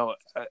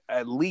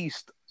 at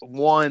least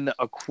one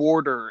a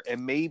quarter,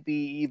 and maybe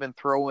even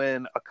throw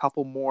in a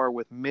couple more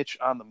with Mitch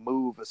on the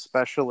move,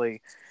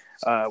 especially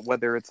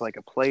whether it's like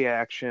a play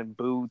action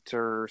boot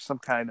or some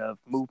kind of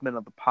movement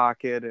of the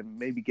pocket, and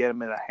maybe get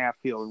him in a half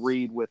field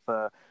read with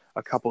a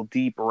couple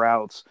deep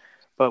routes.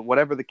 But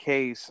whatever the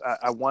case,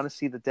 I want to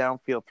see the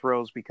downfield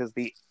throws, because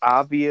the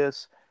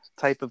obvious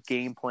type of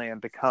game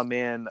plan to come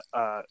in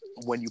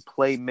when you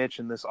play Mitch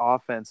in this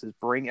offense is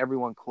bring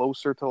everyone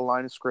closer to the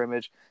line of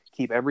scrimmage,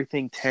 keep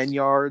everything 10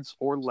 yards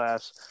or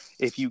less.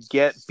 If you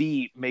get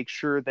beat, make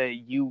sure that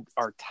you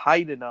are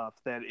tight enough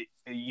that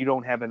you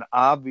don't have an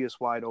obvious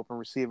wide open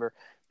receiver,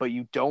 but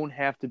you don't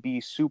have to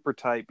be super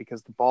tight,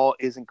 because the ball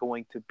isn't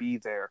going to be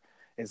there.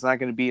 It's not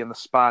going to be in the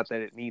spot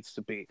that it needs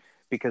to be,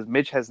 because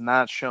Mitch has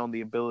not shown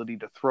the ability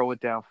to throw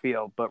it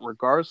downfield. But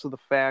regardless of the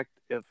fact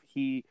of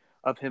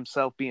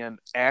himself being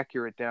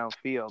accurate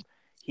downfield,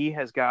 he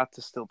has got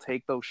to still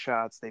take those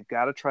shots. They've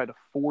got to try to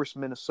force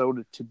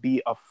Minnesota to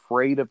be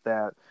afraid of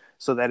that,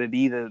 so that it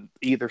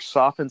either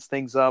softens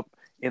things up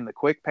in the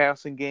quick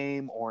passing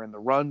game or in the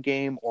run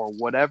game or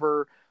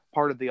whatever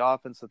part of the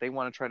offense that they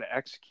want to try to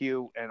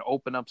execute, and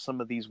open up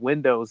some of these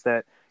windows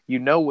that,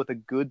 with a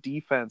good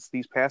defense,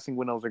 these passing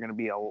windows are going to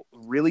be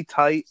really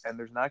tight, and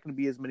there's not going to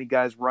be as many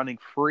guys running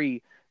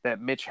free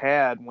that Mitch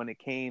had when it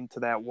came to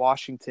that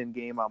Washington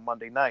game on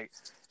Monday night.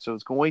 So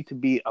it's going to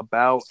be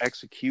about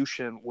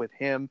execution with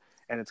him,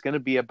 and it's going to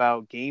be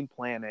about game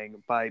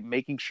planning by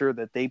making sure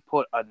that they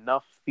put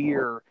enough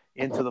fear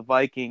into the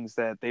Vikings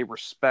that they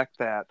respect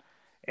that.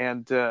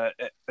 And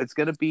it's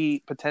going to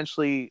be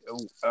potentially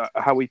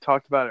how we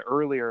talked about it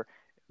earlier,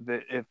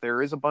 that if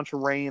there is a bunch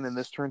of rain and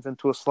this turns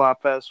into a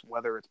slop fest,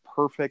 whether it's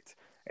perfect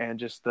and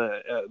just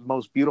the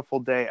most beautiful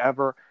day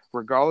ever,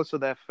 regardless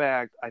of that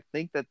fact, I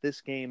think that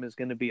this game is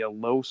going to be a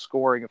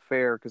low-scoring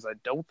affair, because I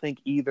don't think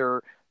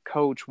either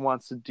coach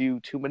wants to do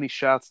too many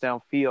shots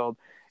downfield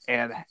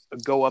and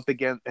go up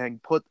against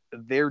and put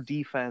their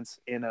defense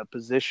in a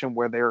position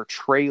where they're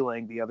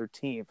trailing the other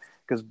team,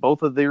 because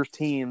both of their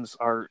teams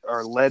are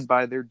led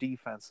by their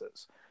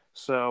defenses.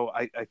 So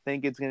I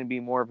think it's going to be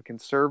more of a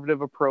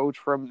conservative approach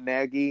from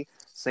Nagy.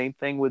 Same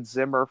thing with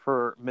Zimmer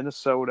for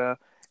Minnesota,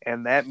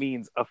 and that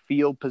means a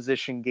field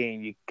position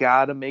game. You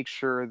got to make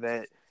sure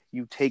that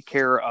you take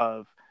care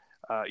of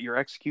your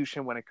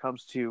execution when it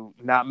comes to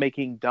not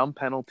making dumb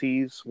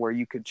penalties where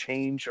you could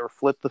change or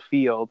flip the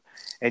field.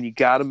 And you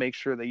got to make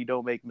sure that you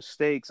don't make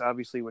mistakes,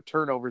 obviously with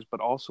turnovers, but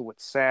also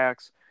with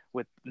sacks,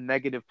 with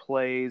negative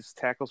plays,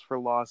 tackles for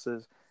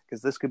losses,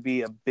 because this could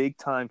be a big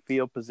time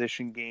field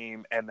position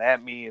game. And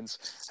that means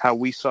how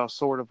we saw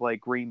sort of like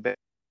Green Bay,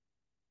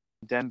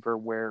 Denver,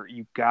 where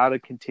you got to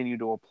continue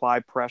to apply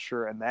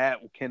pressure, and that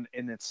can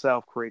in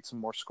itself create some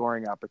more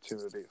scoring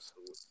opportunities.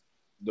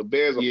 the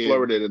Bears are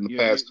flirted in the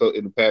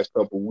past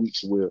couple of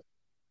weeks with,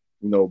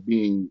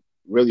 being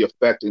really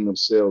affecting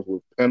themselves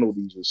with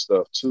penalties and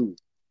stuff too.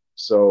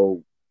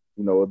 So,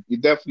 you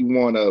definitely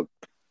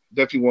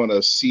want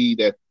to see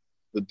that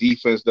the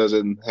defense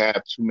doesn't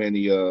have too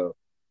many,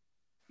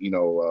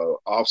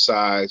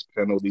 offsides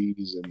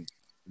penalties, and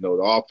the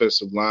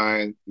offensive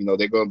line.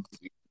 They're going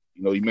to,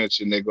 you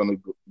mentioned they're going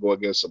to go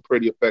against a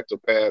pretty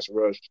effective pass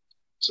rush.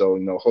 So,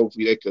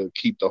 hopefully they could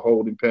keep the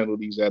holding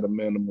penalties at a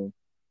minimum.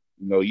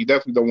 You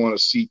definitely don't want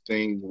to see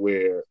things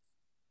where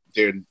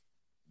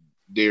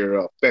they're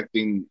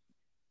affecting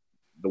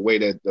the way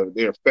that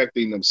they're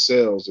affecting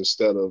themselves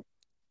instead of,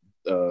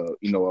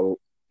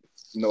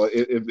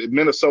 if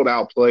Minnesota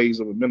outplays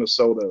them, if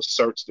Minnesota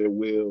asserts their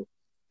will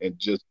and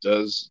just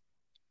does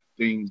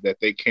things that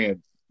they can't,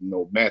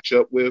 match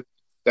up with,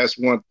 that's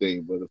one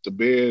thing. But if the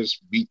Bears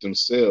beat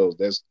themselves,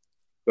 that's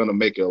going to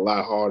make it a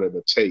lot harder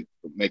to take,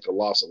 make a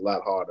loss a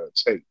lot harder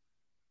to take.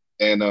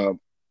 And,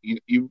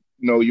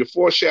 you're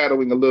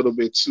foreshadowing a little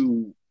bit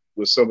too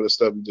with some of the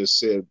stuff you just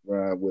said,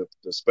 Brian, with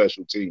the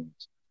special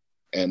teams.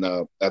 And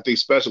I think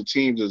special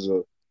teams is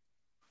a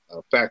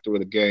factor of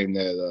the game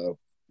that,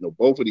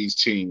 both of these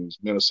teams,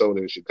 Minnesota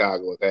and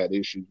Chicago, have had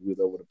issues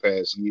with over the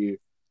past year.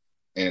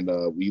 And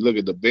we look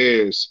at the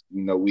Bears,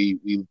 we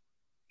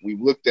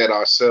looked at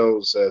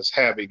ourselves as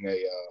having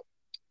a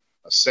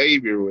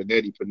savior in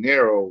Eddie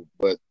Pinheiro,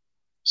 but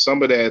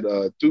some of that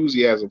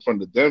enthusiasm from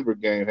the Denver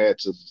game had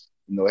to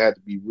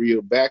be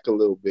reeled back a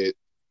little bit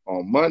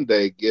on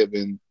Monday,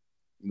 given,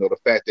 the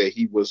fact that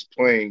he was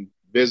playing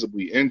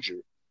visibly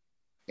injured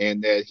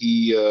and that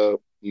he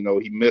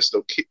missed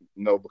a kick,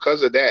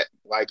 because of that,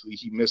 likely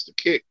he missed a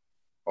kick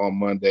on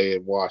Monday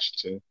in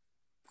Washington.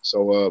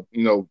 So,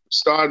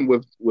 starting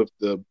with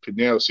the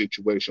Pinheiro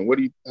situation,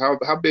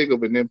 how big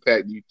of an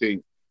impact do you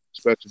think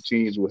special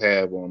teams will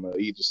have on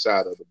either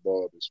side of the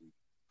ball this week?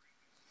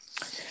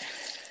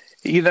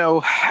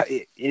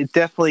 It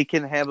definitely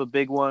can have a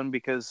big one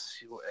because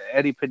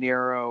Eddie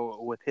Pinheiro,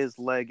 with his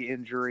leg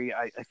injury,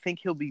 I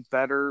think he'll be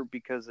better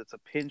because it's a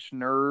pinched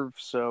nerve.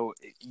 So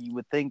you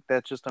would think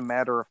that's just a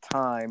matter of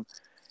time.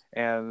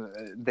 And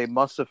they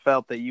must have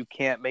felt that you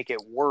can't make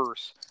it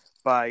worse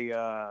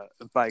by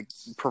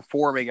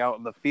performing out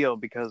in the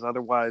field, because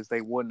otherwise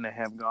they wouldn't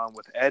have gone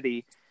with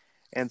Eddie.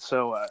 And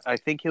so I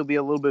think he'll be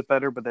a little bit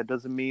better, but that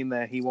doesn't mean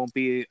that he won't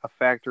be a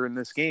factor in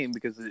this game,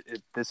 because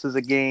this is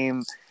a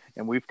game,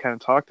 and we've kind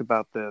of talked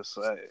about this.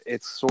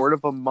 It's sort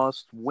of a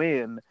must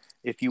win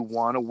if you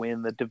want to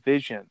win the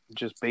division,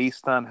 just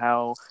based on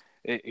how,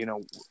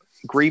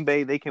 Green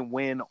Bay, they can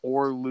win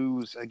or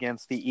lose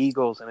against the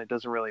Eagles, and it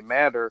doesn't really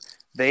matter.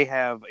 They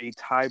have a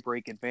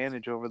tie-break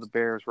advantage over the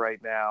Bears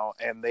right now,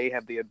 and they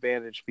have the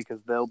advantage because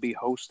they'll be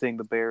hosting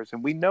the Bears.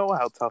 And we know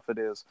how tough it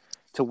is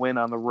to win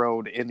on the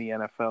road in the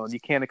NFL, and you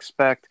can't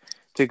expect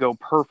to go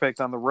perfect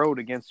on the road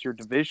against your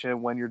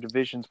division when your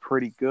division's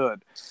pretty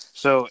good.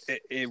 So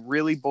it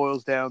really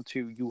boils down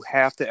to, you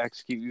have to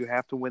execute, you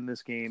have to win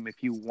this game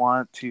if you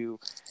want to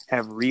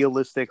have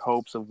realistic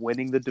hopes of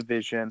winning the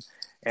division.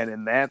 And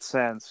in that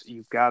sense,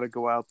 you've got to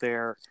go out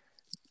there,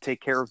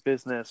 take care of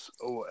business,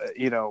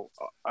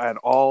 at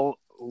all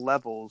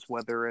levels,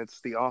 whether it's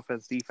the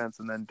offense, defense,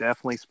 and then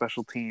definitely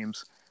special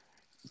teams.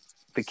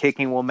 The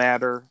kicking will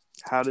matter.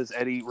 How does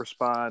Eddie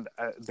respond?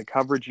 The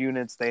coverage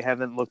units, they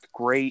haven't looked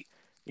great.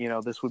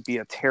 This would be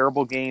a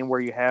terrible game where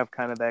you have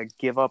kind of that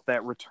give up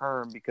that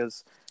return,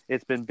 because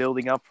it's been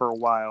building up for a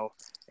while.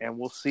 And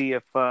we'll see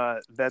if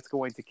that's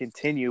going to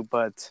continue.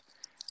 But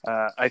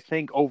I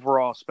think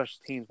overall special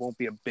teams won't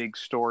be a big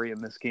story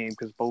in this game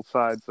because both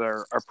sides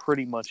are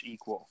pretty much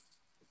equal.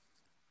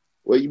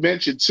 Well, you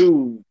mentioned,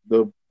 too,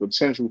 the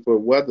potential for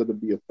weather to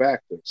be a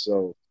factor.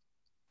 So,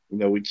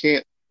 we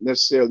can't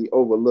necessarily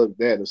overlook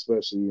that,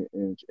 especially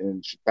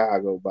in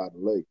Chicago by the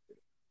lake.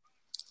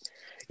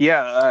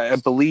 Yeah, I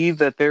believe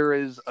that there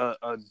is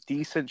a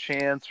decent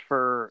chance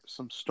for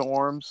some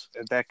storms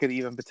that could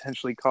even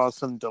potentially cause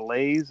some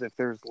delays if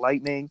there's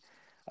lightning.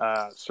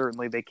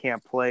 Certainly they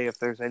can't play if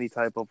there's any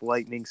type of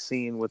lightning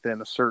seen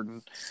within a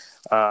certain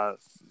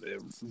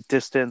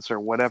distance or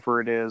whatever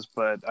it is,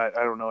 but I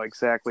don't know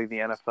exactly the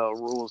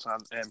NFL rules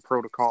and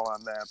protocol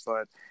on that,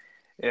 but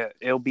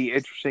it'll be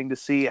interesting to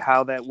see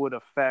how that would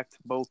affect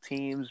both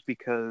teams,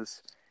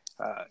 because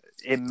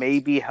it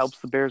maybe helps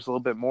the Bears a little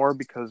bit more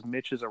because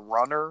Mitch is a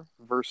runner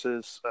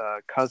versus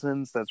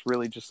Cousins. That's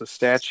really just a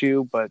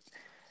statue, but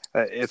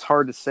it's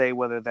hard to say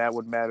whether that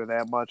would matter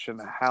that much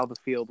and how the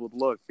field would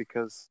look,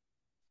 because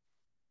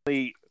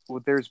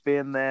there's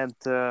been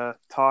that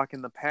talk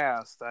in the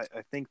past.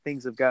 I think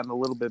things have gotten a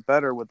little bit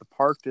better with the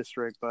Park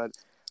District, but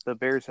the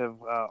Bears have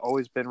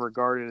always been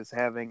regarded as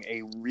having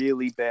a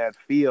really bad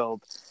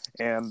field.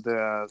 And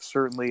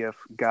certainly if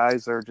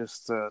guys are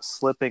just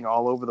slipping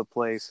all over the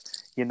place,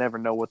 you never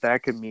know what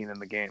that could mean in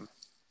the game.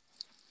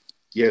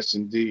 Yes,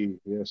 indeed.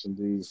 Yes,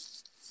 indeed.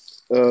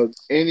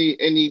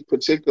 Any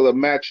particular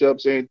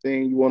matchups,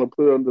 anything you want to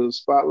put under the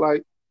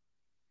spotlight?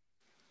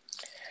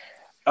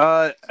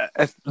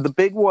 The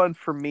big one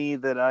for me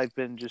that I've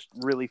been just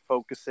really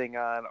focusing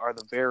on are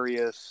the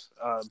various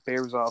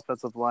Bears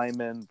offensive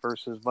linemen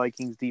versus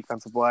Vikings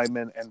defensive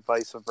linemen and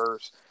vice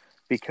versa,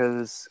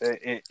 because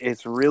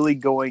it's really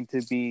going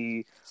to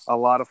be a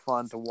lot of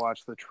fun to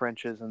watch the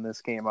trenches in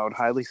this game. I would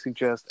highly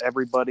suggest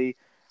everybody.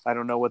 I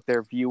don't know what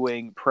their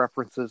viewing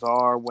preferences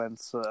are.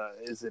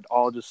 Is it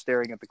all just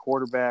staring at the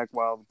quarterback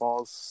while the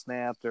ball's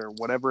snapped or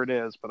whatever it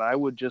is? But I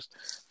would just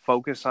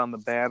focus on the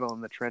battle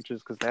in the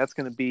trenches, because that's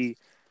going to be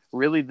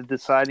really the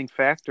deciding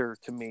factor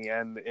to me.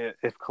 And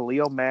if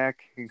Khalil Mack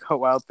can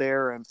go out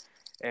there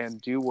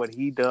and do what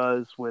he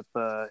does with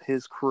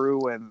his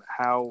crew, and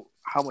how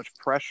much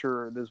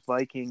pressure this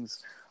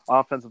Vikings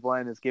offensive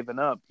line has given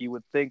up, you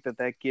would think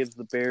that gives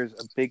the Bears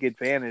a big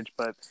advantage.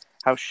 But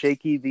how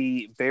shaky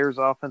the Bears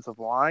offensive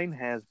line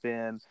has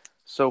been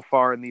so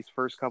far in these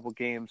first couple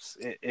games,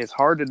 it's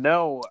hard to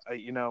know.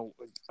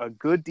 A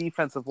good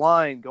defensive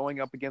line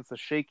going up against a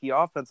shaky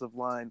offensive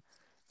line,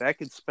 that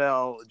could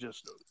spell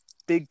just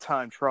big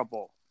time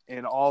trouble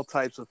in all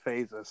types of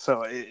phases.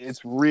 So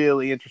it's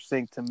really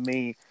interesting to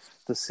me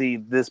to see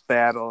this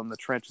battle in the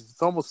trenches.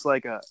 It's almost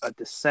like a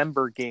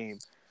December game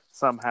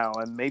somehow,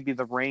 and maybe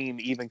the rain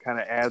even kind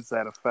of adds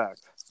that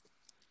effect.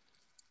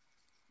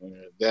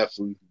 Yeah,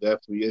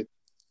 definitely.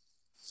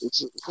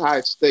 It's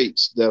high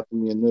stakes,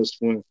 definitely, in this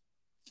one.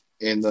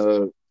 And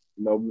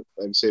like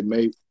I said,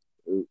 maybe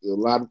a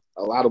lot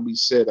will be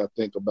said, I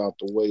think, about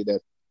the way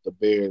that the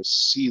Bears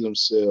see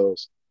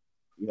themselves,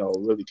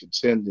 really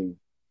contending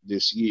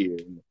this year.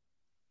 And,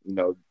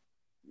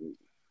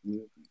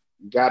 you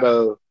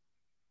gotta,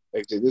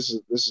 like I said, this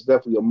is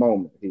definitely a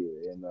moment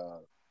here, and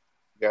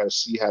you gotta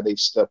see how they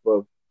step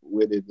up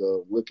with it.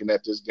 Looking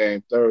at this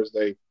game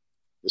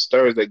this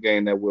Thursday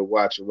game that we're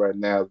watching right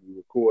now as we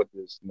record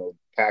this,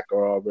 Pack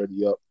are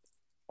already up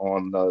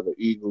on the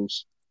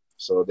Eagles,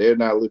 so they're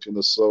not looking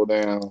to slow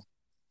down.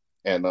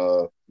 And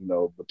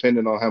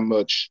depending on how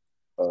much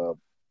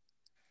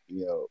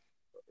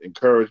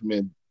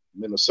encouragement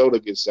Minnesota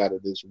gets out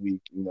of this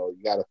week, you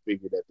got to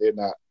figure that they're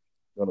not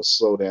going to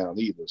slow down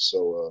either.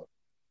 So,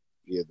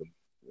 like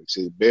I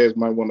said, Bears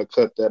might want to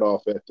cut that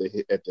off at the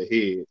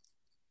head,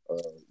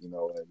 and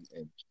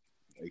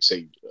like I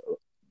say,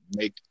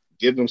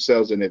 give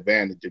themselves an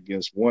advantage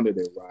against one of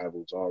their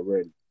rivals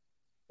already.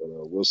 But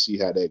we'll see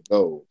how that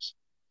goes.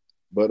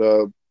 But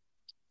I'm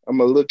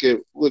gonna look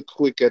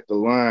quick at the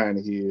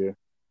line here,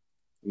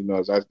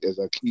 as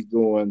I keep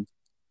going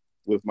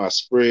with my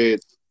spread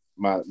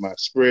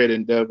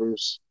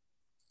endeavors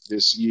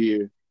this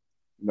year.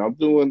 I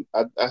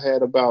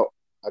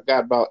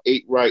got about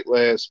 8 right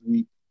last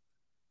week,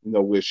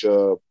 which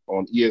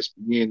on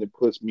ESPN it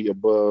puts me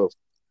above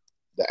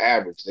the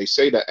average. They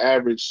say the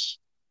average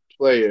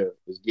player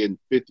is getting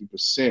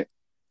 50%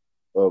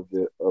 of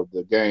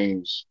the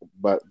games,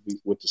 but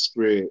with the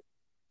spread,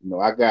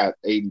 I got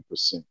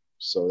 80%.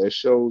 So that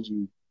shows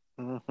you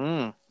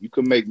you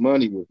can make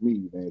money with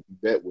me, man, if you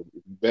bet with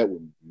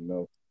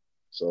me,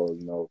 So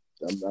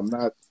I'm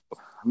not.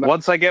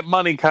 Once I get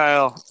money,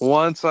 Kyle.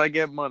 Once I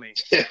get money,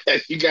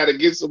 you got to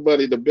get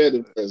somebody to bet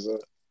it.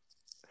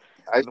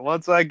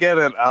 Once I get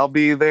it, I'll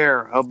be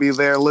there. I'll be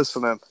there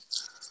listening.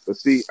 But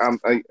see,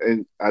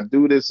 I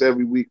do this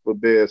every week for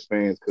Bears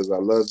fans because I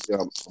love you.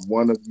 I'm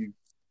one of you,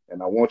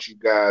 and I want you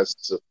guys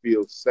to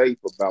feel safe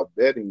about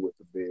betting with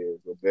the Bears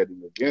or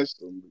betting against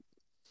them,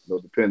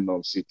 depending on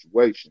the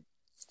situation.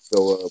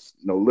 So,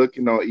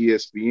 looking on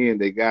ESPN,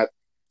 they got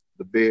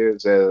the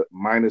Bears at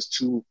minus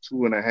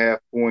 2.5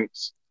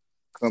 points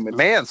coming.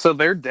 Man, so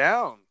they're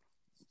down.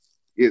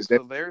 Yes,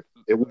 so they're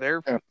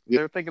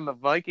thinking the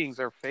Vikings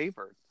are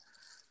favored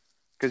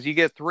because you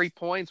get 3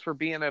 points for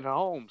being at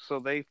home. So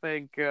they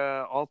think,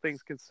 all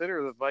things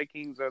considered, the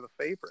Vikings are the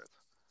favorites.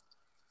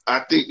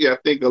 I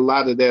think a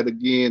lot of that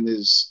again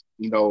is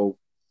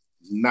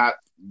not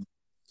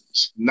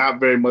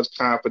very much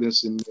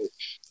confidence in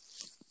Mitch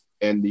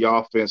and the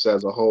offense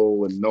as a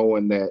whole, and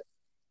knowing that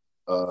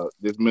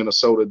this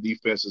Minnesota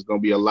defense is going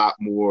to be a lot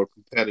more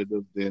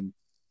competitive than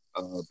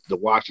the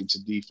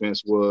Washington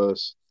defense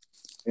was.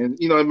 And,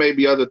 it may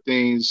be other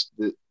things,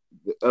 the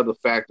other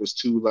factors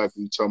too, like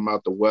we talking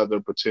about the weather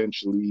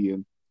potentially,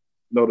 and,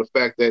 the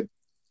fact that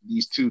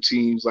these two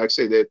teams, like I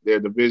say, they're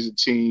division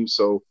teams.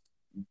 So,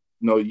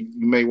 you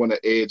may want to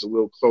edge a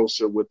little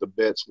closer with the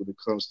bets when it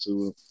comes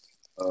to,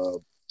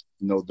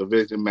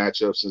 division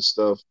matchups and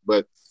stuff.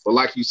 But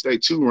like you say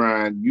too,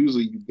 Ryan,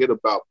 usually you get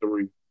about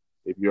 3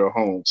 if you're a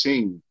home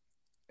team.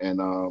 And,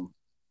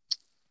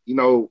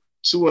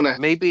 2.5.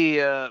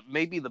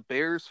 Maybe the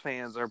Bears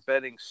fans are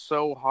betting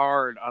so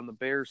hard on the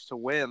Bears to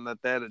win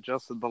that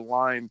adjusted the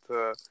line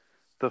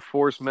to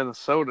force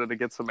Minnesota to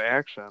get some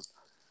action.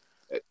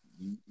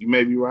 You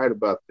may be right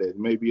about that.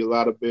 Maybe a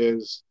lot of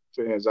Bears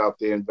fans out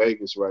there in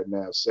Vegas right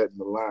now setting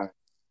the line.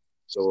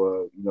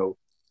 So,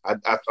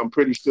 I'm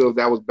pretty sure if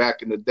that was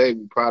back in the day,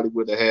 we probably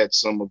would have had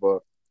some of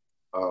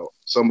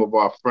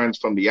our friends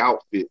from the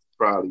outfit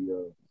probably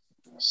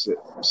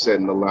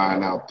setting the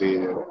line out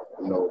there,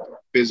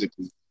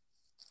 physically.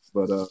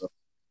 But I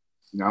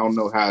don't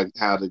know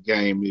how the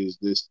game is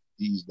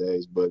these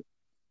days, but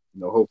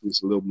hopefully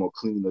it's a little more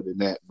cleaner than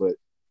that. But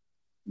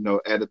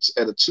at a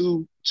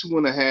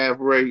 2.5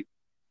 rate,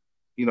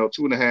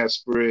 2.5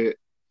 spread,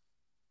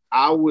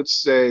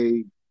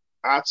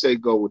 I'd say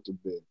go with the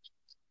Bears.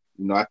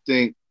 I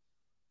think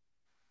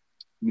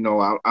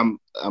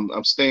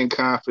I'm staying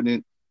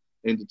confident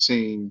in the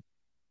team,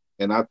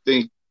 and I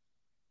think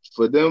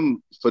for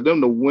them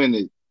to win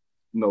it,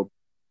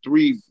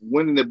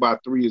 winning it by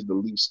 3 is the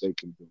least they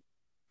can do.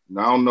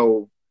 I don't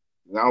know.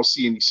 I don't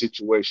see any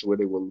situation where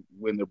they will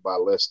win it by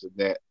less than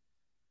that.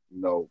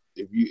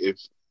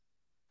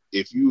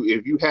 If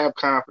you have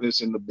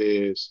confidence in the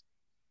Bears,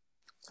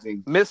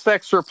 then Missed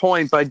extra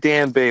point by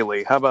Dan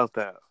Bailey. How about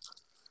that?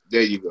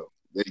 there you go.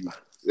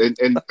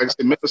 And like I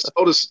said,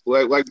 Minnesota's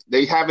like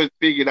they haven't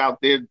figured out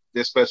their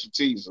special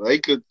teams. So they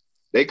could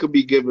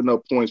be giving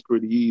up points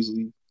pretty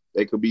easily.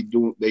 They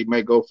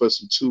may go for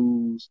some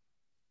twos.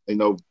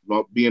 Being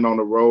on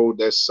the road,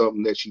 that's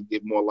something that you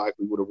get more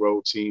likely with a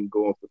road team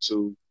going for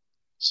 2.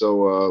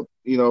 So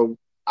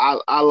I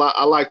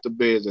like the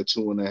Bears at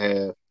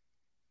 2.5.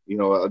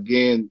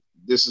 Again,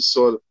 this is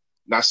sort of,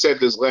 and I said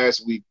this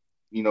last week,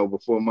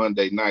 before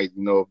Monday night,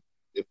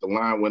 if the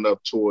line went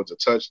up towards a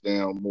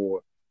touchdown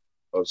more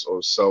or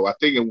so, I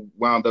think it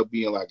wound up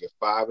being like at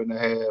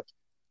 5.5.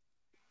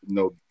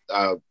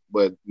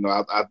 But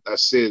I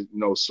said,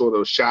 sort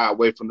of shy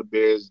away from the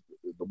Bears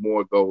the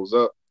more it goes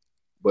up.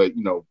 But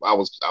I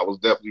was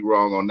definitely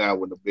wrong on that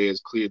when the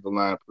Bears cleared the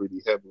line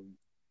pretty heavily.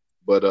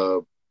 But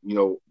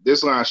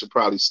this line should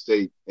probably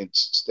stay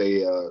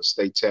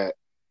tapped.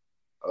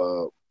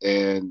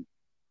 And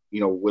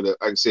with like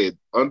I said,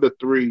 under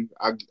 3,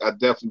 I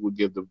definitely would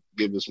give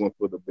this one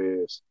for the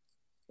Bears.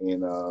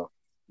 And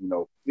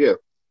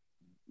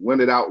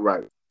win it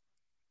outright.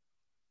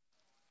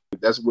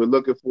 That's what we're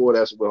looking for.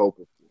 That's what we're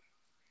hoping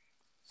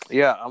for.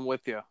 Yeah, I'm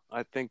with you.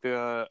 I think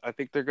they're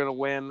going to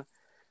win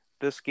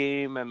this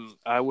game, and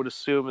I would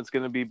assume it's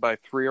going to be by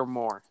 3 or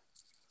more.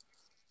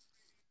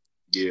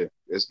 Yeah,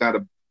 it's not a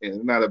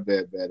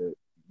bad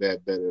bet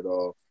at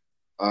all.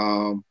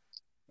 I'm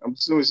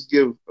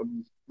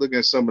looking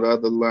at some of the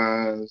other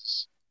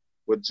lines.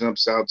 What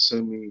jumps out to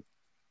me?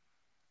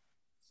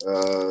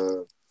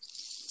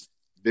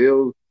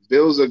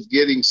 Bills are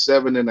getting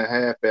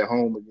 7.5 at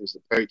home against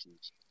the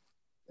Patriots.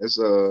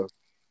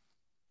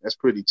 That's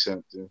pretty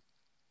tempting.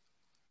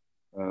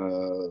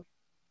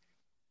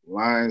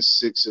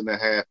 Lions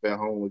 6.5 at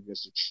home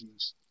against the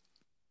Chiefs.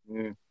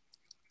 Yeah.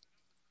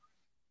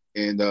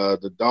 And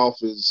the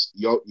Dolphins,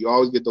 you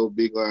always get those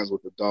big lines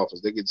with the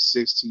Dolphins. They get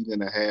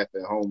 16.5 at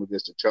home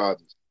against the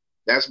Chargers.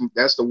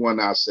 That's the one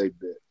I say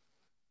bet.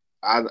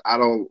 I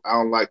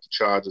don't like the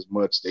Chargers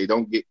much. They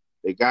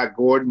got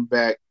Gordon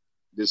back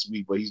this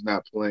week, but he's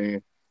not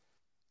playing.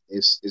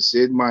 It's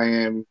in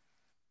Miami.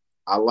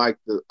 I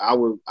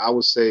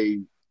would say,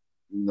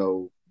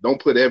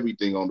 don't put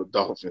everything on the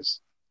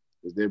Dolphins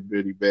because they're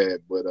pretty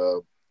bad. But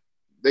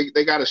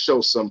they got to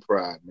show some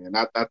pride, man.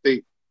 I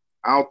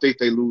don't think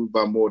they lose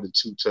by more than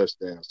 2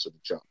 touchdowns to the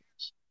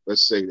Chargers.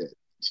 Let's say that.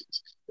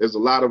 There's a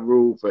lot of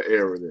room for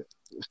error there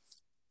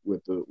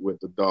with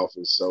the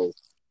Dolphins. So,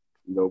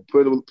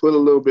 put a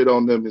little bit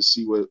on them and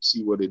see what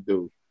they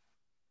do.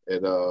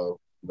 And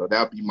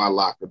that'll be my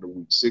lock of the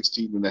week.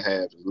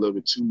 16.5 is a little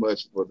bit too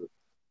much for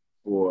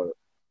the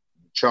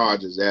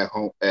Chargers at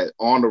home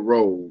on the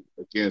road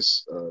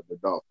against the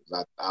Dolphins.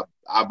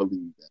 I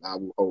believe that. I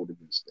will hold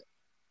against that.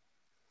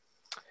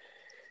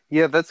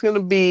 Yeah, that's going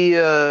to be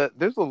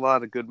there's a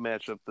lot of good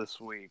matchup this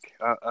week.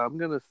 I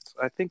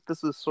think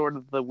this is sort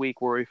of the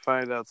week where we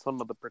find out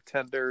some of the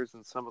pretenders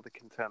and some of the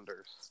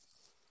contenders.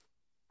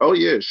 Oh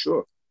yeah,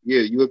 sure.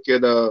 Yeah, you look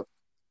at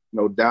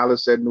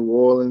Dallas at New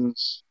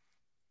Orleans,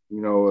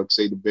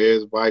 say the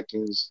Bears,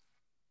 Vikings,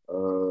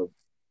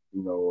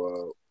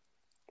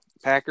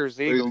 Packers,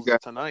 Eagles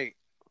tonight.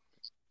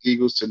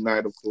 Eagles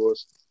tonight, of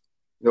course.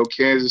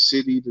 Kansas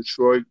City,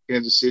 Detroit.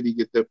 Kansas City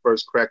get their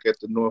first crack at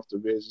the North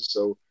Division,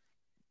 so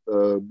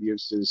be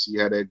interested to see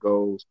how that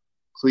goes.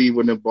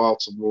 Cleveland and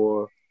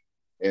Baltimore,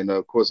 and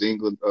of course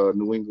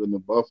New England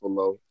and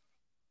Buffalo.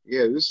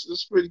 Yeah, this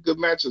is pretty good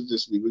matchup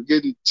this week. We're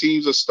getting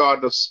teams are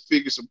starting to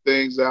figure some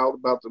things out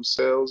about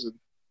themselves, and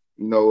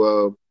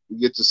we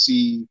get to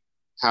see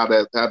how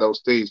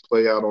those things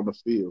play out on the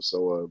field.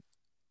 So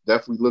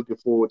definitely looking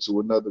forward to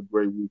another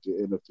great week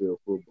of NFL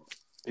football.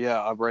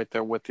 Yeah, I'm right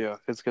there with you.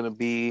 It's going to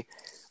be,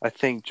 I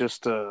think,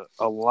 just a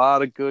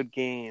lot of good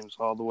games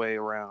all the way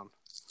around.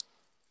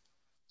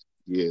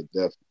 Yeah,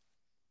 definitely.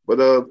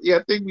 But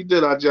I think we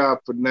did our job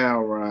for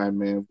now, Ryan.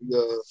 Man,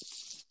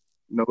 let's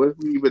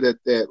leave it at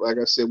that. Like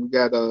I said, we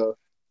got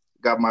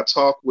my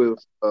talk with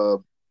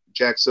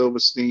Jack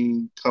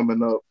Silverstein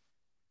coming up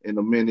in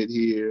a minute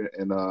here,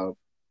 and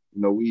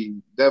we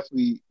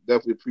definitely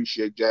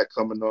appreciate Jack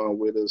coming on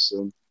with us,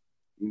 and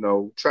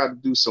try to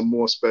do some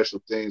more special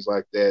things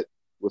like that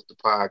with the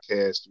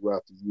podcast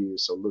throughout the year.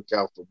 So look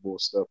out for more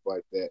stuff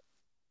like that.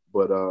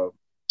 But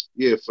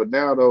for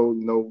now though,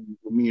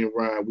 me and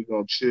Ryan, we're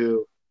gonna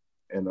chill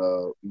and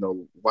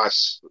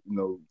watch,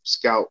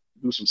 scout,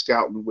 do some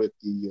scouting with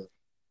the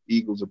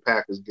Eagles and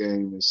Packers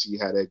game and see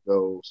how that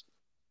goes.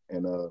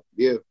 And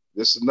yeah,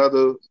 this is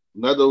another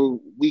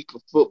week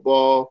of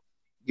football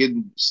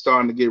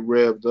starting to get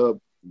revved up.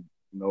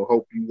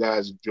 Hope you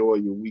guys enjoy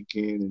your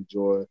weekend,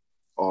 enjoy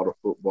all the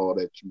football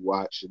that you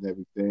watch and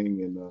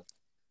everything. And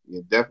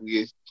yeah,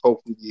 definitely,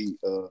 hopefully,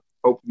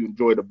 hope you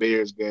enjoy the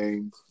Bears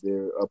game,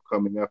 their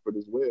upcoming effort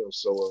as well.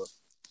 So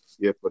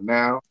yeah, for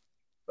now,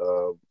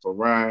 for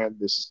Ryan,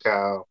 this is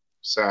Kyle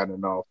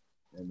signing off.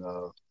 And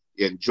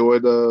enjoy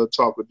the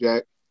Talk with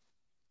Jack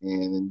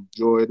and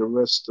enjoy the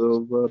rest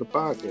of the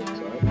podcast.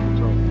 All right?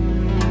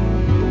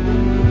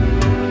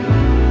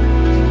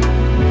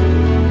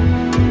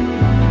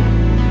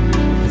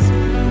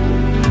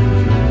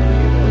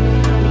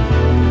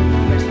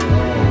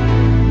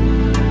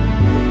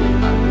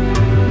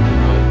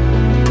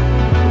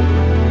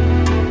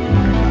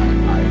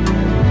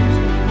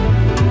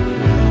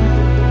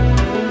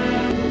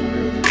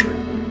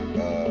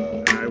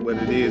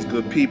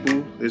 Good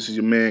people, this is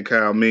your man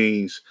Kyle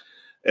Means,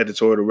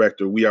 editorial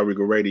director of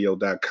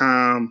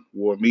WeAreRegalRadio.com,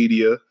 War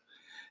Media,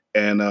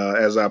 and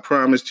as I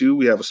promised you,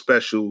 we have a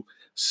special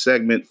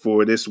segment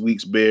for this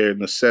week's Bear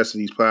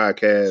Necessities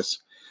podcast.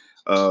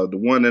 The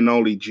one and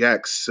only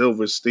Jack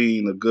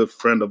Silverstein, a good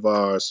friend of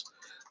ours,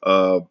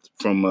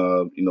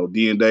 from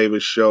D and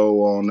Davis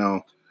show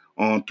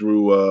on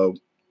through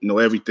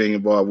everything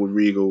involved with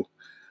Regal.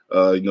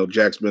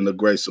 Jack's been a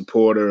great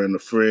supporter and a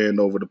friend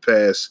over the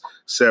past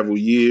several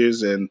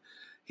years, and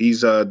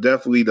he's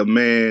definitely the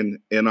man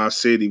in our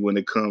city when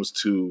it comes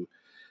to,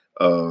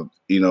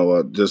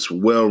 just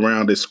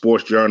well-rounded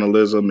sports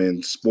journalism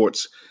and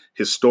sports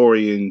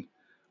historian,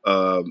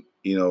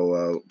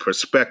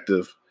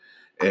 perspective.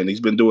 And he's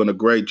been doing a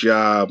great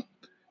job,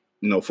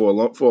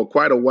 for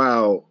quite a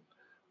while,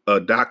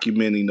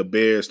 documenting the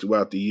Bears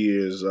throughout the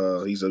years.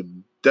 He's a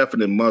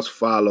definite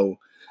must-follow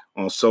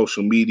on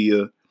social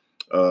media.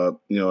 I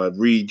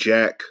read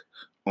Jack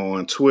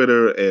on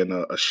Twitter and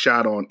a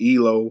shot on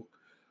Elo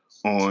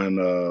on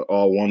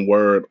all one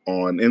word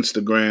on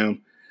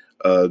Instagram.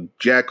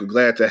 Jack, we're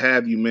glad to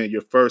have you, man.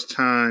 Your first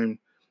time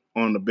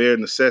on the Bear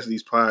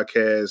Necessities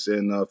podcast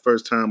and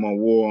first time on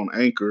War on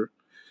Anchor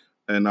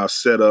and our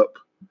setup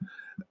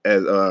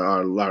as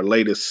our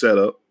latest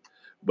setup.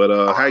 But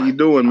how you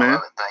doing, man?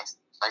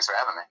 Thanks for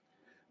having me.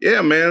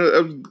 Yeah, man.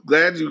 I'm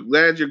glad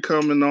you're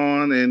coming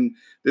on, and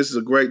this is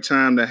a great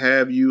time to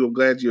have you. I'm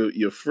glad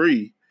you're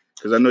free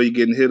because I know you're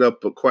getting hit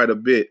up quite a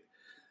bit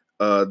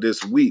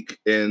this week.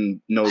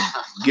 And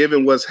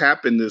given what's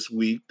happened this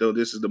week, though,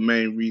 this is the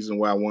main reason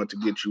why I want to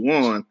get you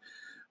on.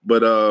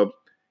 But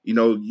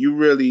you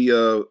really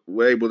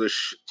were able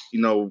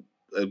to,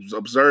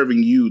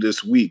 observing you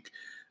this week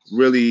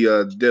really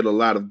did a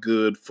lot of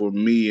good for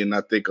me, and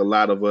I think a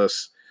lot of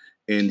us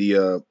in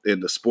the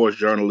sports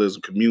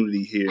journalism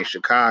community here in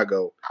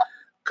Chicago,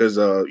 because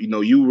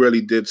you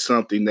really did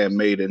something that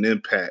made an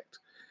impact,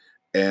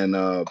 and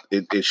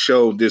it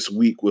showed this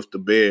week with the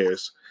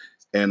Bears.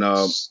 And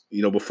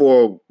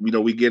before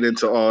we get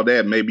into all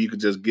that, maybe you could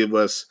just give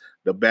us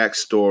the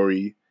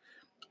backstory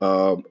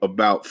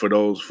about for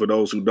those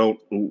who don't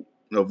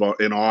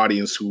in our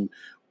audience who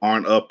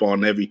aren't up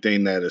on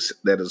everything that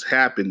has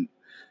happened.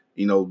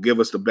 Give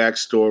us the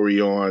backstory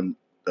on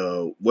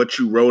what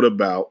you wrote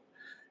about.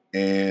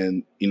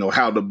 And,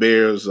 how the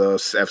Bears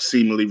have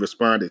seemingly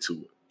responded to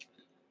it.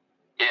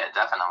 Yeah,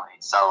 definitely.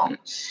 So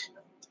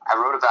I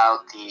wrote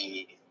about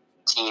the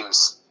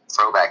team's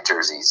throwback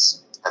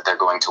jerseys that they're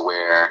going to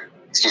wear,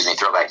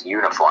 throwback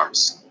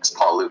uniforms, as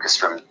Paul Lucas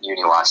from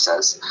UniWatch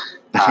says,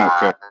 they're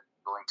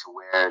going to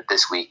wear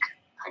this week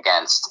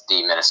against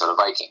the Minnesota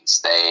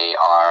Vikings. They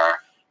are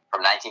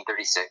from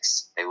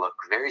 1936. They look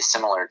very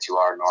similar to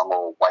our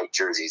normal white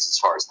jerseys as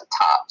far as the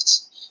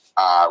tops,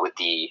 with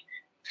the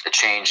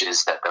change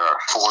is that there are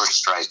 4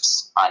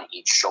 stripes on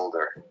each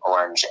shoulder,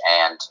 orange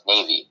and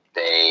navy.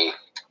 They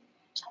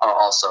are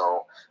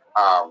also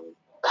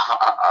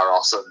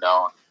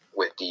known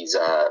with these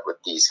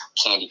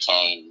candy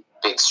cane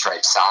big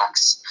striped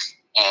socks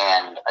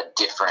and a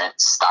different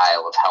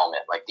style of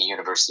helmet, like the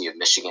University of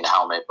Michigan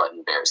helmet, but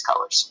in Bears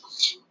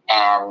colors.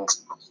 And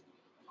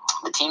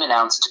the team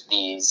announced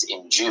these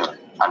in June,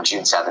 on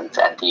June 7th,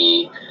 at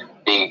the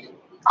big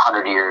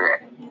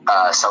 100-year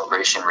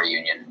celebration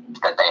reunion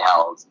that they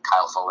held.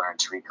 Kyle Fuller and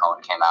Tariq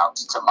Cohen came out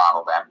to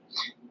model them.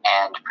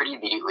 And pretty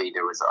immediately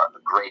there was a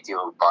great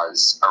deal of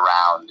buzz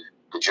around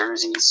the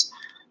jerseys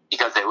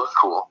because they look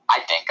cool, I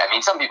think. I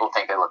mean, some people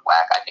think they look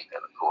whack. I think they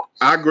look cool.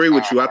 I agree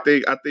with you. I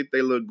think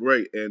they look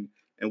great. And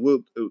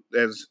we'll,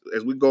 as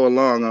we go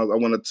along, I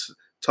want to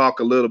talk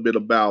a little bit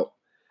about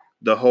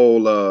the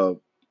whole,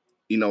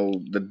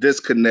 the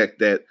disconnect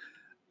that,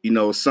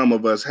 some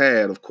of us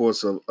had, of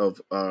course,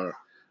 of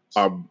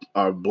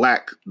our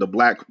black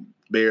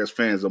Bears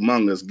fans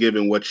among us,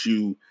 given what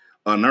you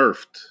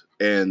unearthed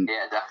and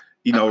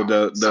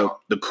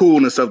the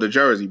coolness of the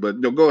jersey.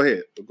 But go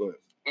ahead.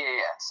 Yeah.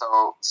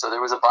 So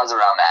there was a buzz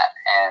around that,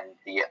 and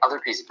the other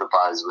piece of the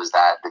buzz was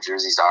that the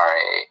jerseys are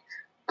a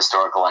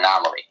historical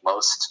anomaly.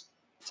 Most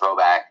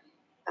throwback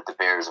that the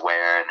Bears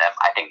wear, and that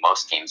I think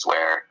most teams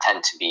wear,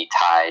 tend to be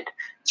tied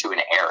to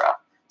an era.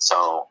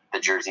 So the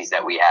jerseys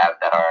that we have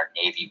that are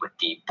navy with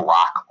the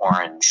block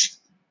orange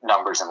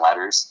numbers and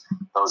letters,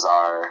 those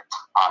are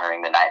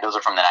honoring those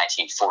are from the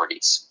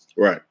 1940s.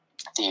 Right.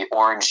 The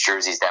orange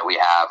jerseys that we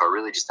have are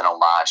really just an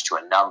homage to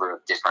a number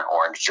of different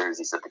orange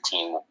jerseys that the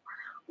team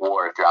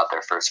wore throughout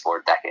their first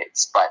 4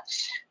 decades. But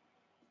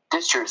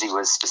this jersey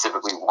was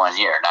specifically 1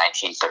 year,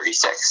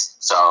 1936.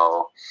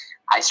 So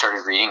I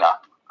started reading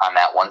up on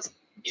that one,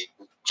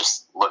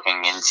 just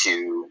looking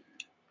into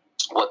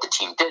what the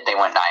team did. They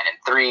went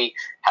 9-3,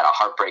 had a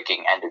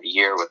heartbreaking end of the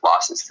year with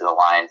losses to the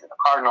Lions and the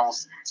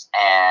Cardinals.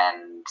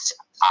 And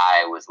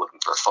I was looking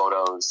for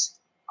photos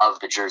of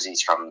the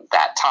jerseys from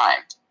that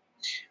time.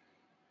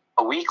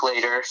 A week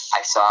later,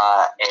 I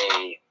saw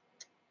a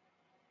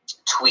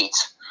tweet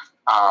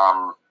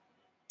from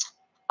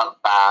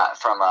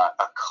a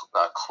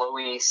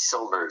Chloe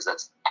Silvers.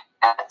 That's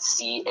at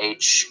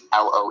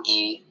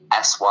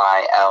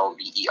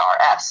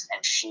CHLOESYLVERS,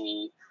 and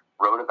she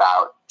wrote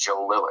about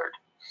Joe Lillard.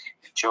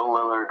 Joe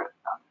Lillard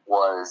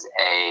was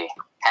a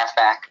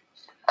halfback,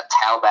 a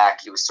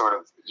tailback. He was sort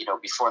of,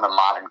 before the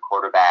modern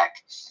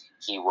quarterback,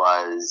 he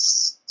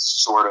was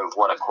sort of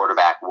what a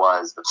quarterback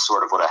was, but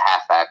sort of what a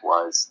halfback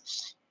was.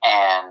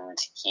 And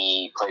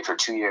he played for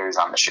 2 years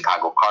on the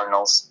Chicago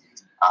Cardinals.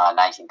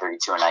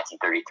 1932 and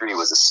 1933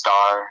 was a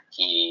star.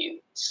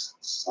 He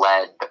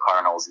led the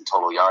Cardinals in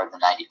total yards in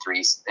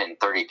 33,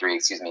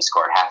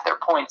 scored half their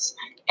points.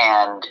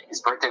 And his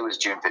birthday was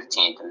June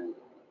 15th.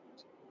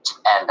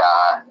 And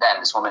then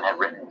this woman had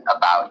written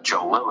about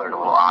Joe Lillard, a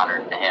little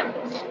honor to him.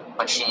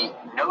 But she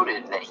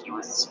noted that he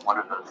was one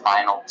of the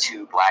final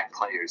 2 black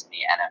players in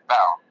the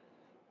NFL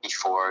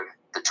before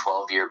the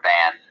 12-year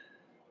ban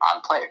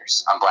on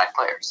black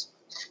players.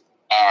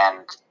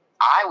 And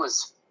I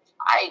was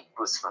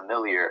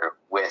familiar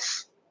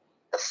with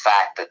the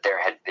fact that there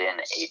had been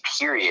a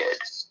period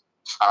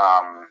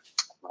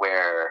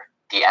where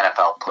the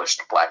NFL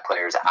pushed black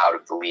players out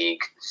of the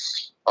league,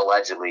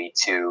 allegedly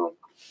to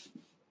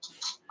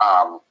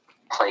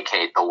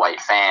placate the white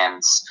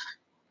fans.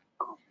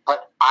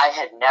 But I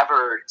had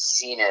never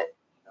seen it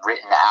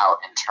written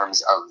out in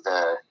terms of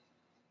the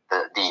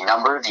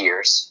number of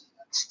years,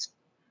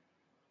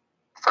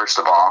 first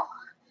of all,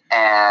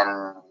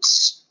 and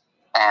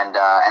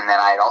then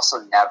I had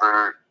also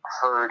never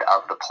heard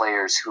of the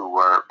players who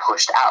were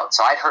pushed out.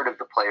 So I'd heard of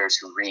the players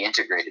who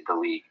reintegrated the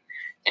league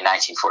in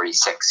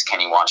 1946,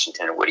 Kenny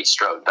Washington and Woody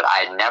Strode, but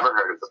I had never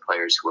heard of the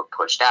players who were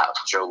pushed out,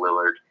 Joe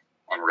Lillard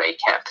and Ray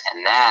Kemp.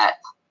 And that,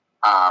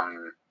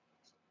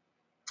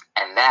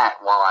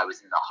 while I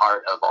was in the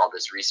heart of all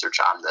this research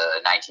on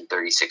the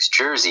 1936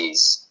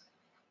 jerseys,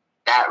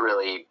 that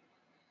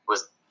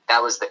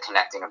was the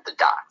connecting of the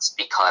dots,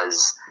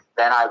 because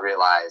then I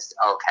realized,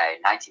 okay,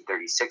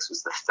 1936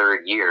 was the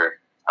 3rd year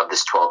of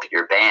this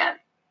 12-year ban.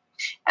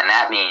 And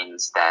that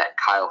means that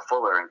Kyle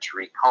Fuller and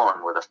Tariq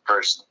Cohen were the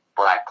first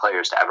black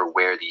players to ever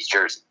wear these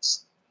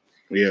jerseys.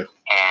 Yeah.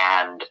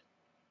 And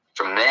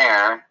from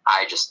there,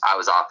 I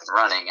was off and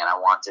running, and I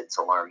wanted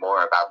to learn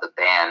more about the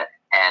ban.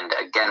 And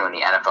again, when the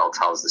NFL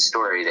tells the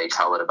story, they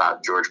tell it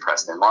about George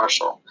Preston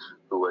Marshall,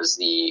 who was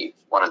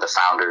one of the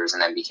founders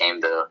and then became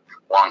the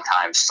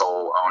longtime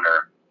sole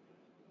owner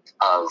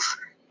of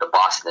the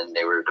Boston.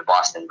 They were the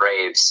Boston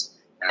Braves,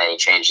 and then he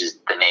changes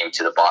the name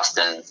to the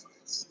Boston.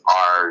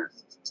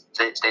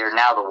 They are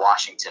now the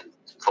Washington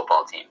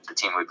football team, the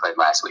team we played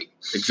last week.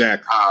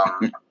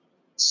 Exactly.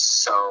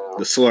 So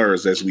the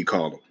Slurs, as we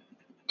call them.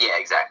 Yeah,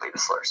 exactly, the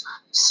Slurs.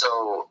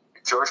 So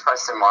George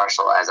Preston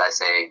Marshall, as I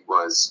say,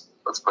 was,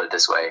 let's put it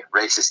this way,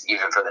 racist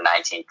even for the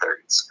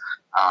 1930s.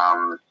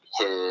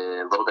 A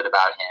little bit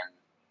about him.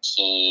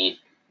 He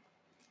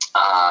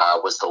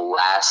was the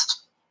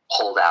last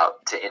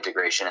holdout to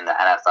integration in the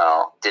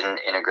NFL, didn't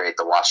integrate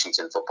the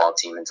Washington football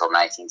team until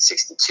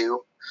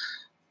 1962.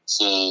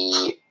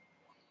 He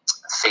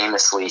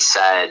famously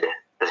said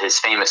that his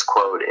famous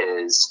quote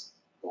is,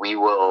 "We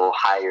will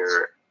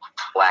hire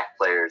black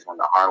players when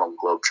the Harlem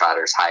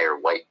Globetrotters hire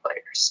white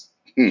players."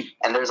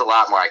 And there's a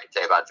lot more I could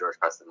say about George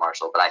Preston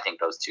Marshall, but I think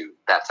those two,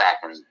 that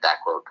fact and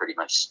that quote, pretty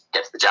much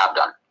gets the job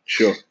done.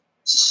 Sure.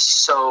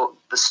 So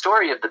the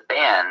story of the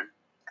ban,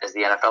 as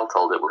the NFL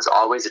told it, was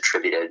always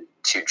attributed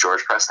to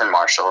George Preston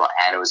Marshall,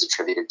 and it was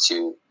attributed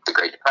to the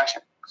Great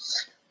Depression.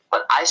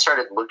 But I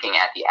started looking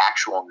at the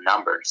actual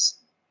numbers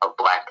of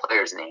black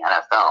players in the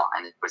NFL,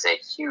 and it was a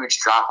huge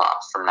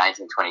drop-off from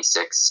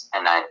 1926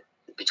 and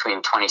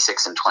between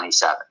 26 and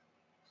 27.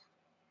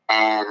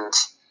 And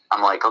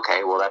I'm like,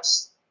 okay, well,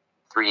 that's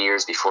 3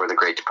 years before the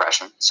Great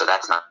Depression, so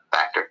that's not a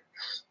factor.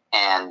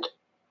 And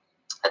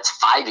that's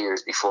 5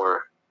 years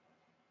before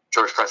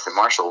George Preston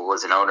Marshall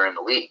was an owner in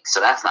the league, so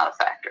that's not a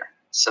factor.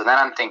 So then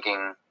I'm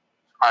thinking,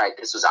 all right,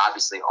 this was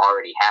obviously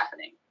already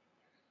happening.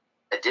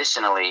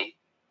 Additionally,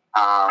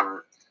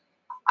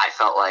 I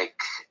felt like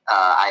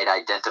I had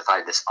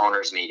identified this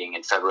owners meeting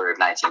in February of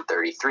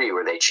 1933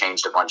 where they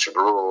changed a bunch of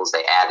rules.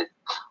 They added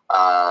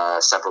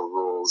several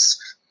rules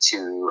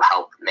to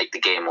help make the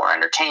game more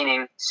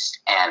entertaining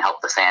and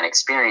help the fan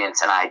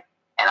experience. And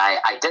And I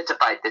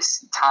identified this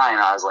time.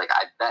 I was like,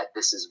 I bet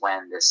this is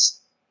when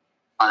this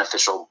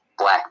unofficial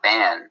black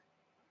ban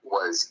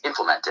was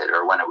implemented,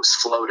 or when it was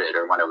floated,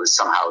 or when it was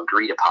somehow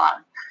agreed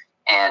upon.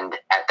 And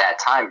at that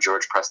time,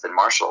 George Preston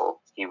Marshall,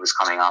 he was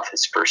coming off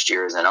his first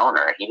year as an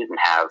owner. He didn't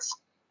have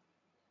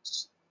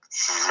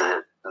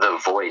the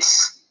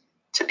voice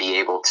to be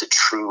able to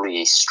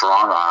truly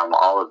strong-arm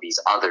all of these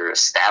other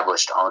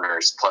established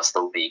owners plus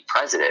the league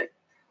president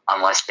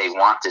unless they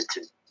wanted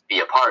to be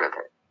a part of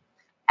it.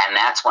 And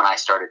that's when I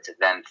started to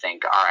then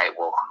think, all right,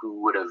 well,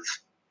 who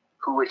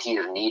would he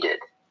have needed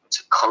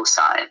to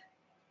co-sign?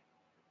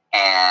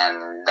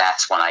 And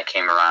that's when I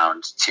came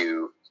around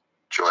to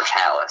George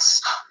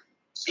Halas,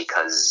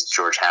 because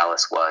George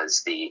Halas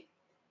was the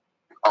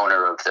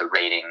owner of the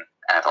reigning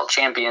NFL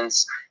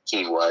champions.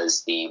 He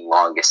was the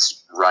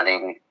longest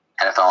running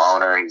NFL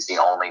owner. He was the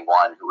only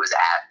one who was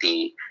at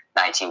the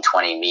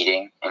 1920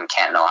 meeting in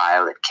Canton,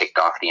 Ohio that kicked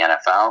off the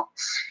NFL.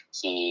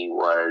 He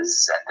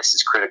was, and this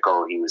is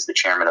critical, he was the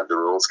chairman of the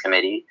Rules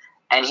Committee,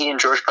 and he and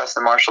George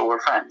Preston Marshall were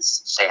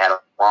friends. They had a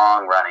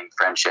long-running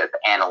friendship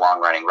and a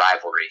long-running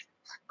rivalry,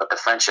 but the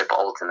friendship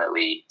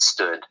ultimately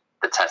stood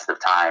the test of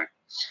time.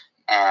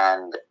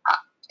 And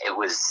it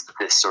was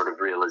this sort of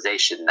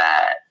realization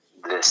that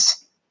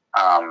this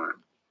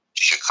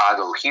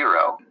Chicago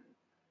hero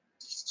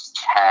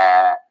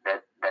that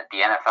the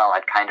NFL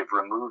had kind of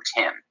removed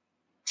him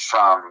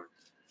from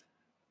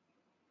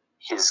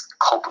his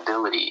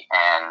culpability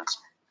and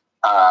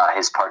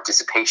his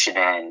participation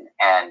in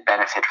and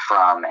benefit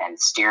from and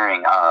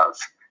steering of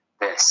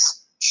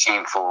this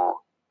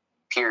shameful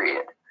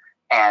period.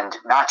 And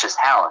not just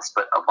Halas,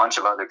 but a bunch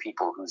of other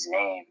people whose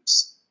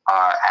names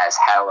are as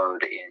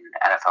hallowed in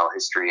NFL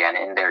history and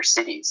in their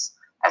cities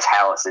as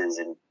Halas is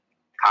in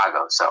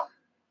Chicago. So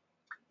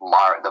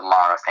the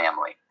Mara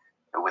family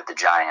with the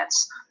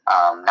Giants.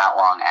 Not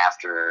long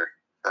after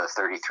the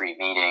 33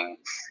 meeting,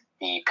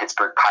 the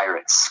Pittsburgh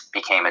Pirates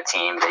became a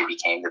team. They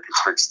became the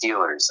Pittsburgh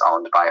Steelers,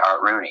 owned by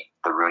Art Rooney.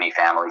 The Rooney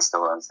family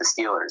still owns the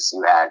Steelers.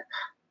 You had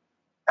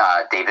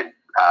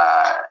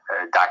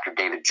Dr.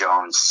 David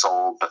Jones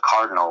sold the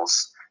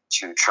Cardinals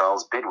to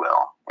Charles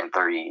Bidwell in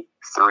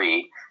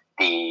 33.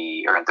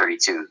 In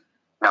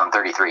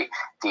 33.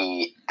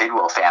 The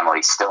Bidwell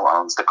family still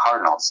owns the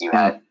Cardinals. You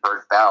had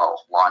Bert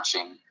Bell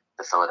launching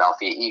the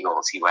Philadelphia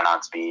Eagles. He went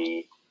on to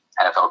be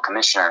NFL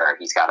commissioner.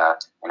 He's got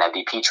an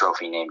MVP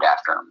trophy named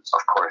after him.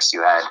 Of course,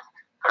 you had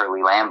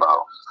Curly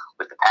Lambeau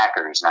with the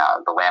Packers.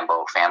 Now, the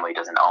Lambeau family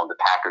doesn't own the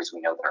Packers.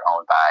 We know they're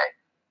owned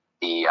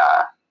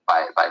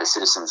by the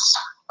citizens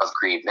of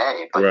Green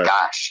Bay. But right.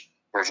 Gosh,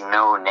 there's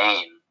no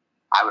name.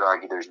 I would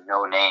argue there's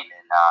no name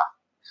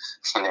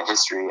in the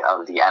history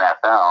of the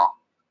NFL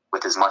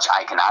with as much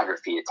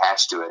iconography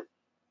attached to it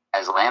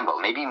as Lambeau.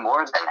 Maybe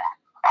more than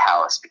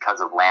Halas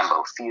because of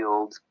Lambeau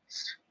Field.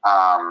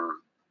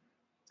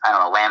 I don't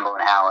know, Lambeau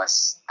and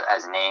Halas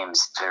as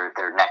names, they're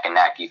neck and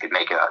neck. You could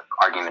make an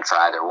argument for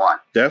either one.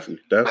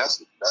 Definitely.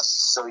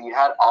 So you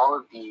had all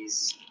of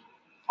these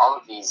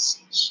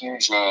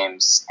huge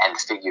names and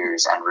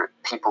figures and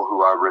people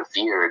who are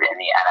revered in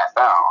the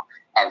NFL,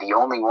 and the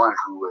only one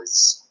who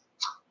was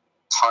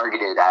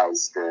targeted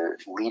as the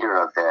leader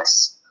of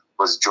this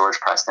was George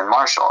Preston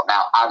Marshall.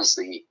 Now,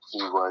 obviously,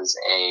 he was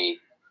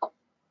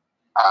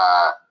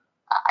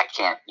I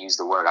can't use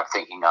the word I'm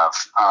thinking of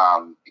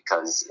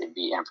because it'd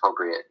be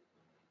inappropriate.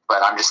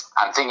 But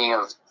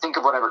think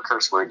of whatever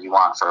curse word you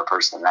want for a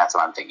person. That's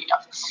what I'm thinking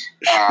of.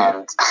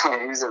 And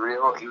he was a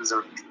real piece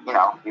of you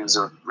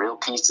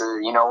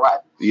know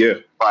what.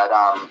 Yeah. But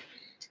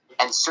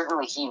and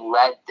certainly he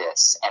led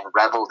this and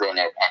reveled in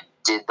it and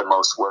did the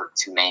most work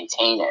to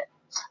maintain it.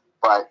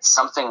 But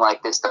something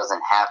like this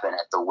doesn't happen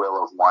at the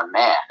will of one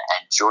man.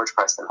 And George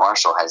Preston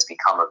Marshall has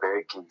become a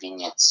very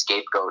convenient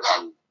scapegoat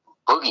and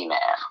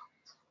boogeyman.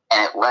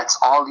 And it lets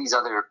all these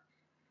other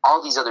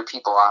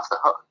people off the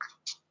hook.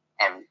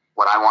 And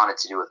what I wanted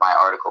to do with my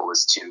article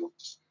was to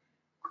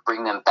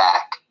bring them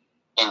back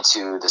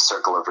into the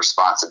circle of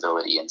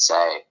responsibility and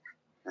say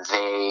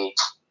they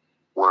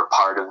were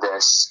part of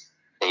this.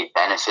 They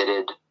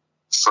benefited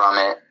from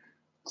it.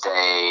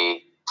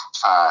 They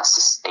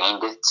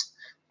sustained it.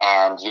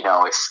 And,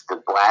 if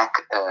the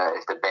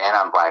ban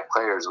on black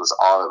players was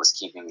all that was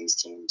keeping these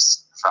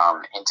teams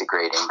from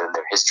integrating, then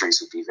their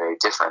histories would be very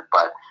different.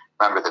 But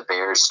remember, the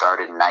Bears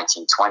started in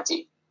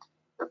 1920.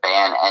 The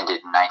ban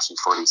ended in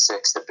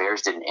 1946. The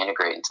Bears didn't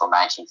integrate until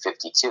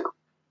 1952.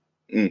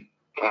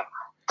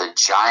 The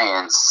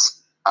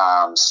Giants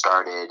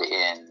started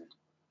in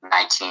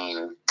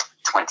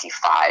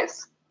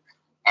 1925.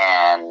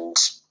 And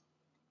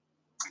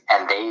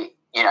they,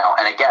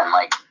 and again,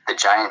 like the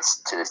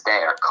Giants to this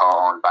day are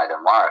co-owned by the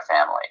Mara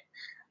family.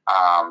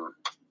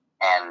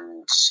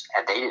 And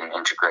they didn't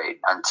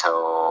integrate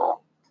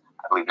until,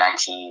 I believe,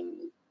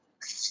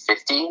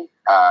 1950.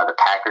 The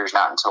Packers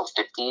not until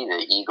 50.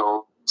 The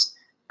Eagles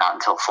not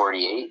until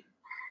 48.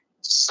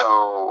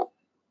 So,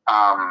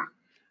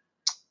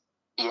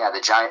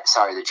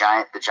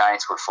 the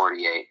Giants were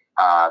 48.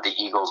 The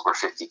Eagles were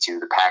 52.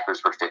 The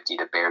Packers were 50.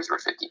 The Bears were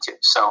 52.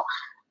 So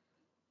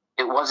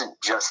it wasn't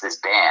just this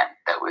ban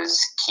that was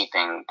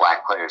keeping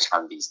black players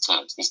from these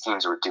teams. These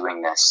teams were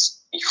doing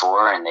this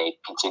before, and they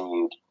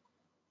continued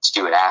to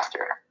do it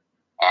after.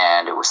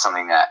 And it was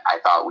something that I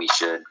thought we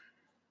should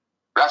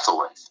wrestle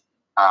with.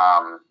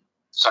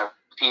 So I wrote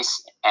a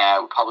piece,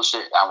 and we published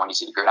it on When You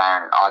See the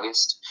Gridiron in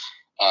August,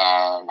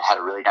 and had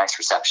a really nice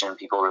reception.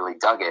 People really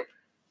dug it.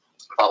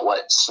 But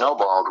what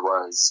snowballed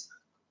was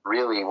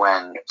really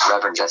when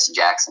Reverend Jesse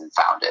Jackson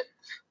found it.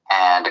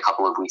 And a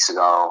couple of weeks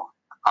ago,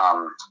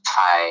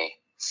 I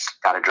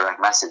got a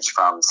direct message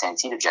from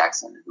Santita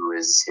Jackson, who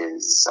is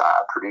his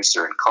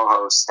producer and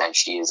co-host, and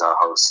she is our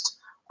host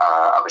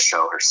of a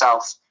show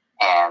herself.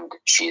 And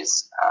she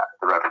is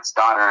the Reverend's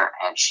daughter,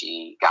 and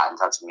she got in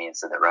touch with me and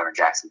said that Reverend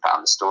Jackson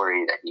found the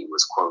story, that he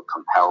was, quote,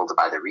 compelled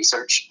by the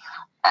research.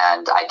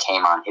 And I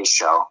came on his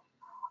show,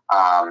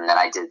 and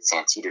I did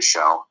Santita's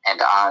show.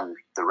 And on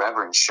the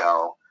Reverend's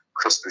show,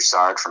 Chris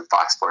Broussard from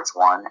Fox Sports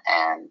 1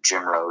 and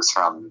Jim Rose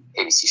from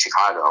ABC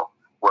Chicago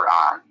were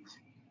on.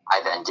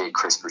 I then did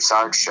Chris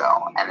Broussard's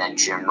show, and then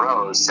Jim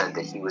Rose said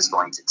that he was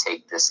going to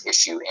take this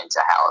issue into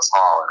Hallis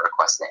Hall and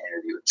request an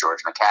interview with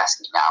George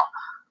McCaskey. Now,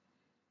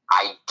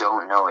 I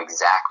don't know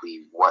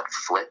exactly what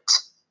flipped,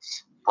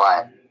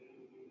 but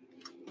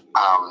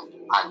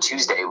on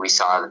Tuesday we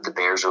saw that the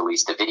Bears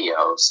released the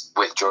videos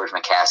with George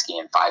McCaskey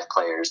and 5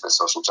 players, the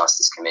Social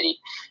Justice Committee,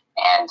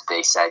 and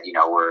they said, you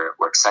know, we're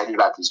excited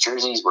about these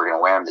jerseys, we're going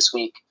to wear them this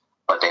week,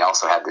 but they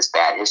also have this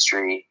bad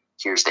history.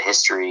 Here's the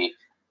history,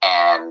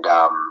 and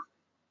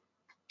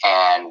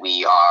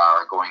we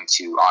are going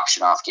to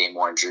auction off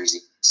game-worn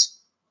jerseys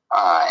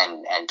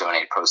and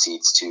donate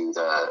proceeds to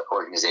the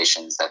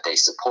organizations that they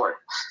support.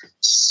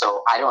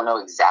 So I don't know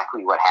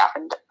exactly what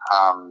happened.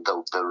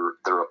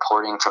 The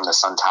reporting from the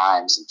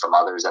Sun-Times and from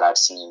others that I've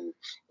seen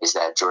is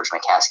that George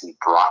McCaskey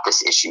brought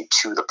this issue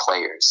to the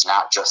players,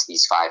 not just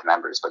these 5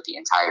 members, but the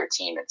entire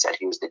team, and said,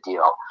 here's the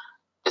deal.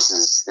 This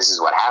is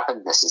what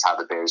happened. This is how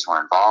the Bears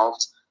were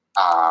involved.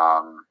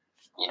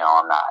 You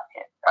know, I'm not,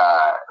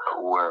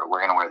 we're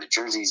going to wear the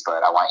jerseys,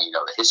 but I want you to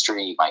know the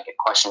history. You might get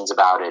questions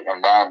about it.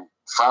 And then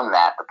from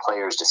that, the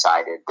players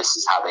decided this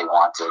is how they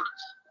wanted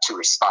to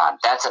respond.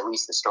 That's at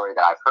least the story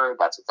that I've heard.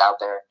 That's what's out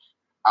there.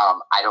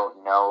 I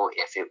don't know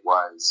if it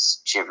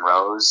was Jim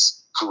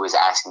Rose who was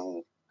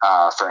asking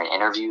for an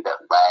interview that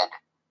led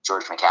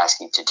George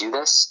McCaskey to do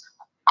this.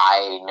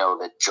 I know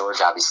that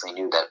George obviously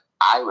knew that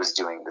I was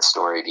doing the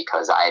story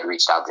because I had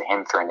reached out to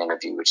him for an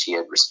interview, which he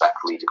had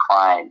respectfully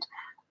declined.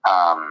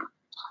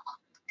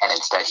 And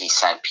instead he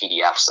sent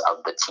PDFs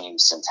of the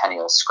team's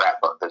centennial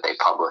scrapbook that they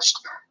published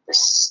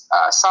this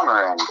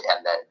summer, and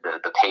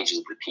the pages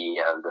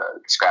of the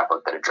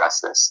scrapbook that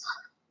addressed this.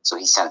 So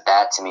he sent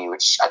that to me,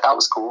 which I thought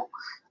was cool.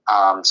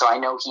 So I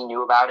know he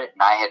knew about it,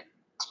 and I had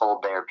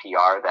told their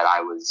PR that I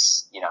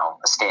was, you know,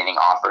 a standing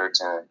offer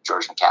to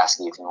George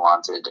McCaskey if he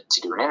wanted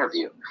to do an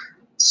interview.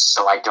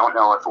 So I don't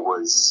know if it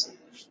was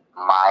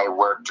my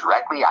work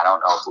directly. I don't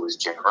know if it was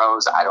Jim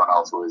Rose. I don't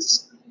know if it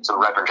was... So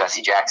Reverend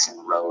Jesse Jackson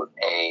wrote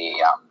a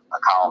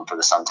column for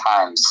the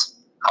Sun-Times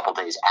a couple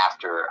days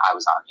after I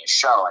was on his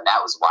show, and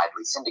that was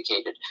widely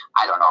syndicated.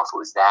 I don't know if it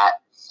was that.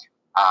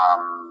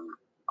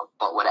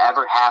 But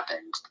whatever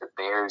happened, the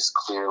Bears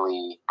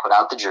clearly put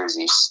out the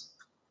jerseys.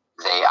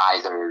 They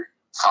either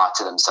thought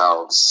to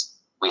themselves,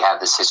 we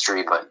have this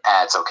history, but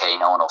it's okay,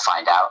 no one will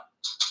find out.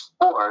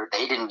 Or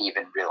they didn't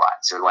even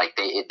realize, or like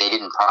they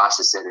didn't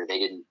process it, or they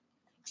didn't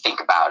think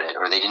about it,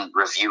 or they didn't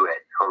review it,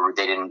 or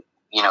they didn't,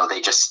 you know,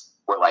 they just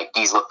were like,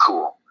 these look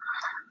cool.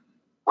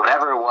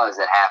 Whatever it was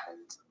that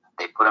happened,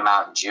 they put them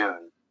out in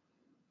June.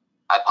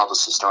 I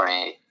published the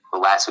story the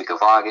last week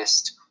of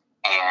August,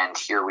 and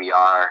here we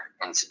are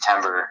in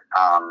September,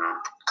 a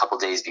couple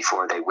days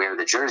before they wear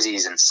the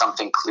jerseys, and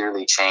something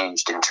clearly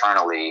changed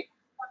internally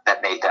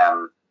that made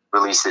them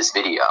release this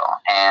video.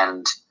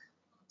 And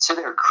to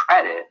their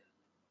credit,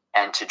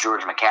 and to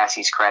George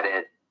McCaskey's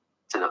credit,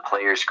 to the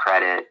players'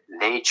 credit,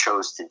 they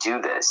chose to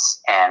do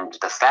this. And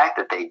the fact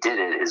that they did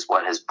it is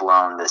what has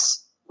blown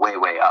this way,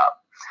 way up.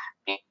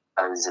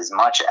 Because as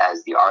much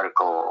as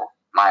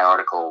my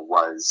article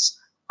was,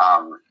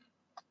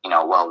 you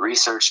know,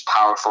 well-researched,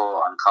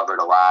 powerful, uncovered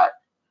a lot,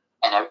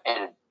 and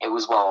it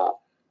was,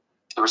 well,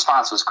 the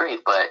response was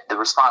great, but the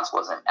response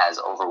wasn't as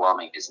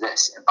overwhelming as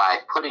this. And by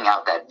putting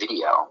out that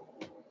video,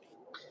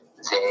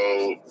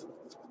 they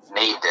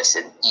made this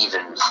an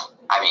even,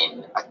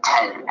 a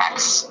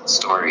 10x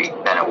story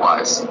than it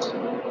was.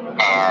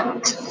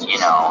 And, you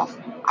know,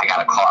 I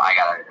got a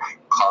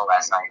call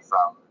last night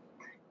from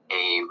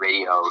a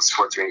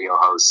sports radio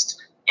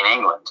host in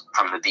England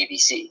from the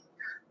BBC.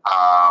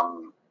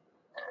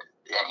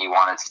 And he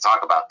wanted to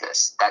talk about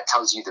this. That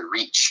tells you the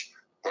reach.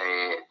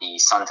 The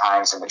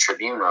Sun-Times and the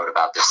Tribune wrote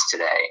about this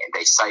today, and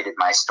they cited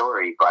my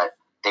story, but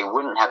they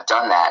wouldn't have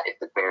done that if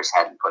the Bears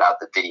hadn't put out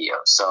the video.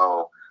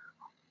 So,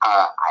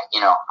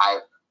 I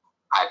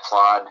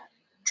applaud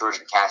George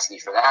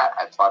McCaskey for that.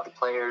 I applaud the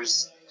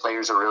players.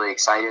 Players are really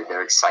excited.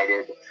 They're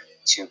excited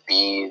to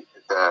be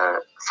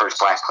the first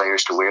black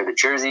players to wear the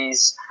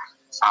jerseys.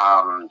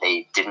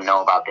 They didn't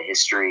know about the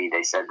history.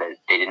 They said that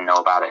they didn't know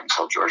about it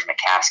until George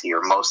McCaskey,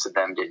 or most of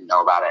them didn't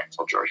know about it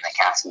until George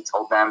McCaskey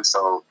told them.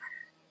 So,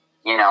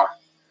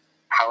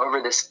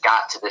 however this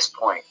got to this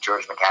point,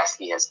 George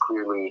McCaskey has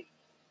clearly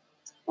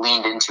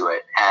leaned into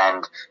it,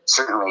 and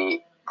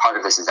certainly part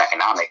of this is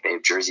economic. They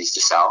have jerseys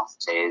to sell.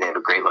 They have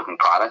a great looking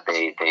product.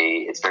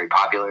 It's very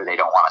popular. They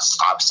don't want to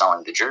stop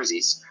selling the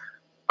jerseys,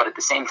 but at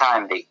the same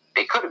time, they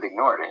could have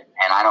ignored it,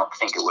 and I don't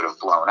think it would have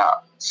blown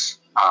up.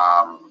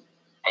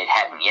 It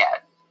hadn't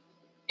yet.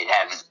 It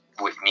hadn't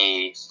with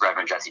me,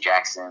 Reverend Jesse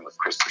Jackson, with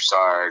Chris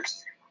Broussard.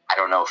 I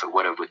don't know if it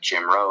would have with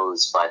Jim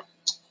Rose, but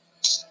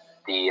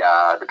the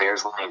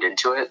Bears leaned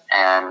into it,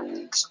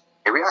 and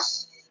here we are.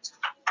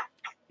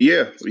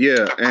 Yeah,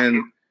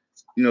 and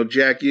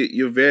Jack,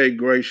 you're very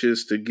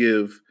gracious to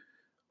give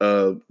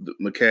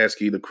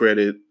McCaskey the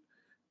credit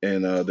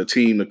and the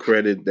team the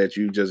credit that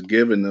you just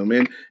given them,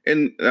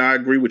 and I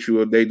agree with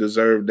you. They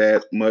deserve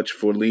that much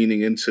for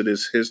leaning into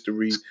this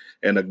history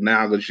and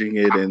acknowledging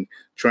it and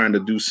trying to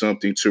do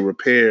something to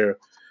repair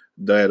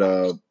that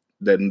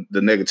the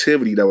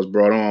negativity that was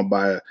brought on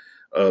by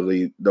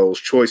those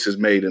choices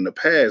made in the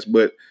past.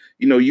 But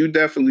you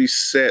definitely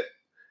set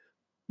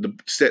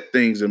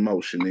things in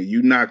motion, and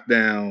you knocked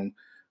down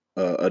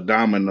a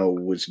domino,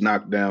 which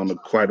knocked down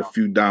quite a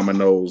few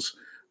dominoes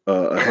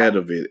ahead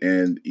of it,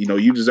 and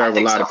you deserve a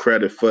lot of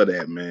credit for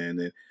that, man.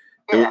 And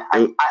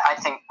I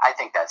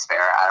think that's fair.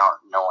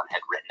 No one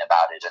had written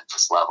about it at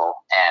this level,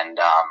 and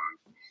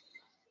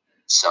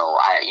so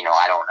I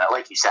don't know.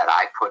 Like you said,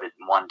 I put it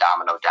one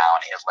domino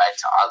down, it led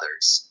to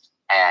others,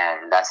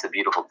 and that's the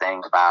beautiful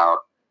thing about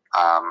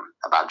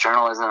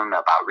journalism,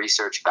 about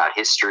research, about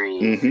history.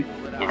 Mm-hmm.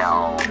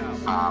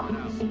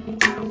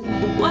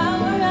 While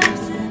we're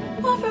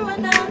absent, we'll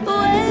run out the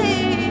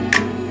way.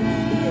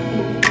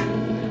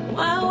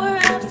 While we're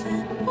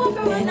absent, we'll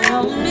run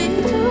out the way.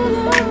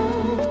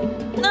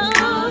 No,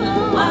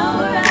 while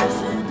we're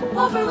absent,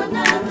 we'll run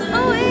out the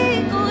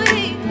way.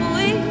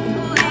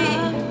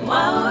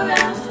 While we're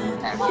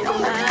absent, we'll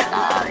run out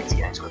the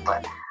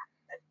way.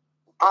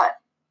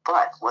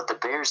 But what the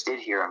Bears did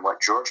here, and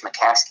what George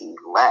McCaskey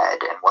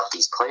led, and what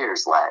these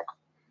players led,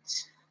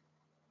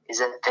 is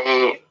that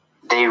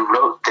they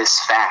wrote this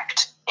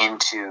fact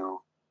into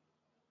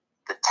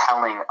the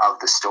telling of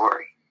the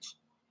story.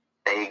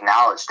 They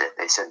acknowledged it.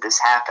 They said this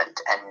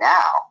happened, and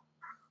now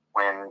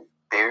when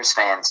Bears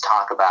fans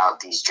talk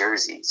about these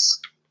jerseys,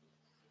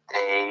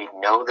 they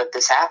know that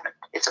this happened.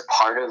 It's a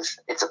part of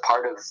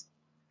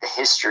the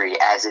history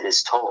as it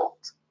is told.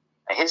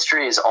 The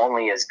history is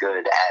only as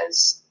good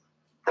as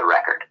the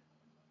record,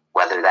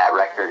 whether that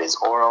record is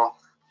oral,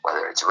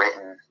 whether it's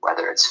written,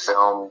 whether it's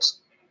filmed,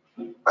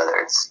 whether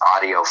it's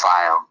audio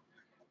file.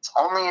 It's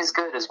only as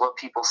good as what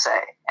people say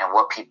and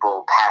what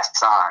people pass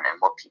on and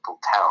what people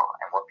tell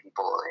and what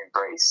people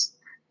embrace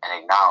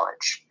and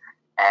acknowledge.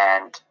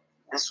 And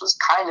this was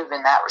kind of,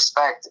 in that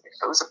respect,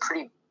 it was a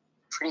pretty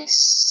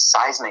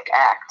seismic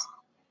act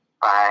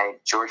by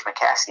George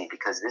McCaskey,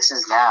 because this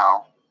is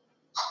now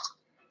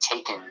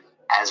taken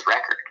as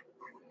record.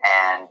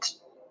 And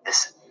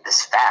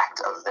this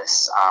fact of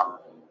this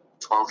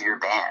 12-year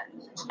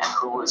ban and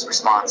who was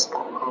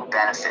responsible, who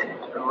benefited,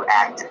 who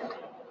acted,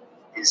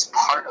 is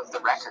part of the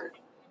record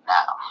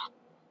now.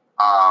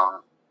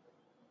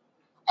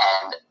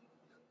 And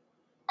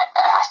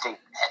I think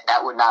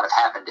that would not have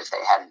happened if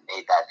they hadn't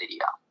made that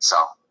video. So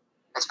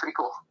it's pretty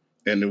cool.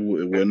 And it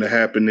wouldn't have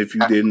happened if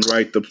you didn't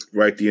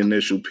write the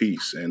initial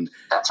piece. And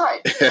that's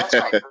right.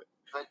 But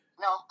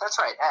no, that's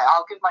right.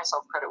 I'll give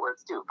myself credit where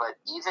it's due. But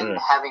even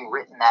having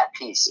written that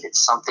piece,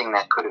 it's something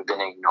that could have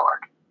been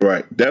ignored.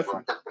 Right,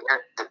 definitely.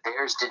 The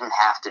Bears didn't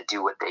have to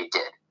do what they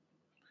did.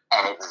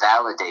 And it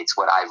validates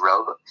what I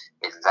wrote.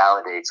 It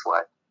validates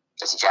what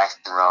Jesse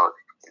Jackson wrote.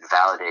 It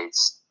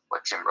validates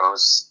what Jim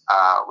Rose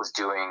was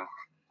doing,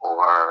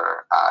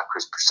 or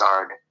Chris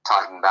Broussard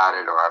talking about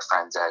it, or our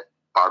friends at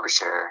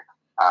Barbershare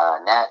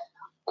Net,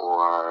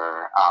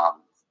 or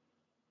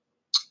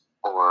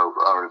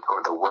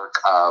the work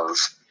of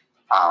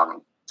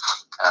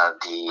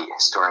the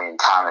historian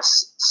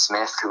Thomas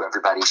Smith, who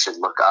everybody should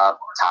look up,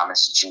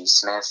 Thomas G.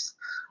 Smith,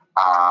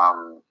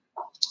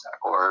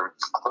 or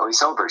Chloe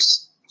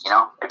Sobers.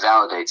 It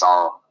validates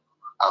all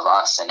of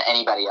us and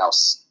anybody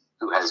else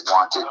who has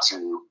wanted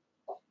to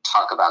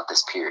talk about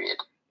this period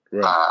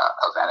of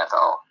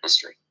NFL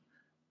history.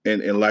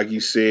 And like you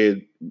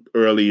said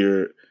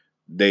earlier,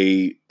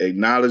 they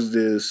acknowledged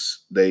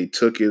this, they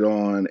took it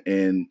on,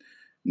 and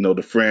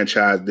the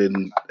franchise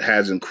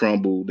hasn't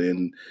crumbled,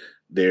 and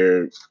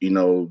they're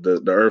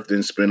the earth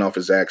didn't spin off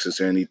its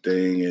axis or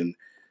anything, and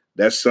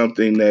that's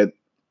something that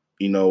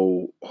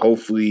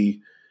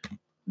hopefully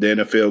the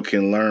NFL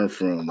can learn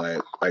from.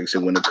 Like I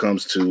said, when it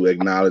comes to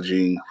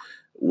acknowledging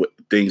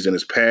things in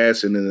its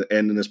past and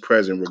in its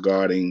present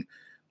regarding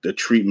the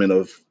treatment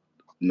of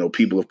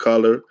people of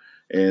color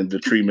and the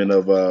treatment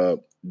of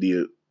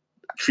the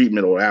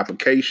treatment or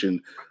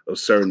application of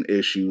certain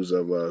issues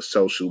of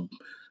social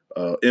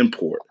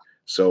import.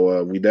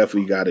 So we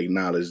definitely got to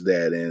acknowledge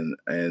that.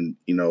 And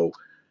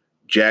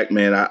Jack,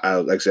 man, I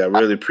like I said, I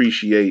really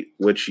appreciate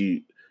what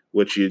you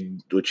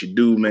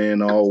do,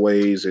 man,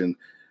 always, and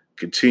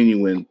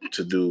continuing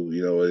to do,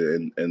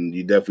 and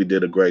you definitely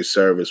did a great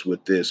service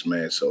with this,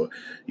 man. So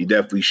you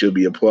definitely should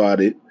be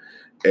applauded.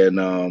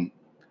 And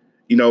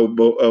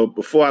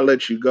before I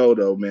let you go,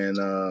 though, man,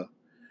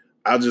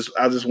 I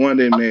just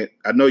wondering, man.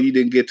 I know you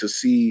didn't get to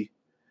see,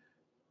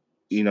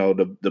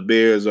 the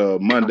Bears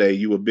Monday.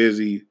 You were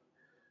busy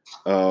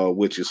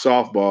with your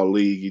softball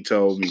league, you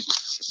told me.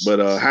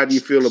 But how do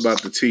you feel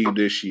about the team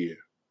this year?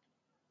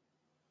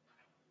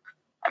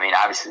 I mean,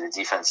 obviously the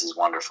defense is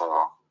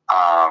wonderful.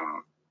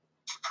 I'm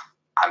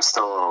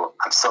still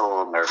a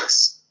little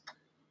nervous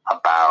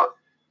about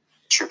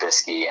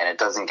Trubisky, and it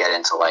doesn't get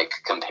into like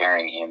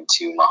comparing him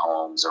to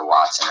Mahomes or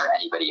Watson or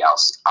anybody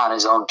else. On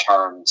his own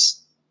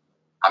terms,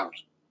 I'm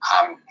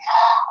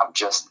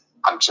just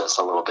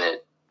a little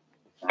bit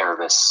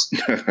nervous.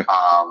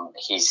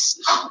 He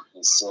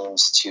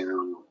seems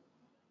to.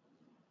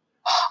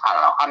 I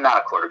don't know. I'm not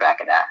a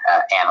quarterback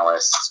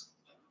analyst,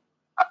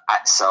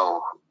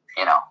 so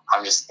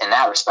I'm just in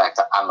that respect.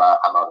 I'm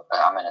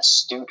an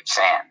astute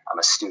fan. I'm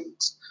a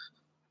student,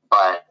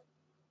 but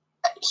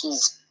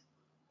he's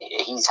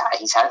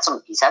had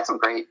some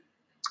great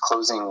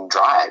closing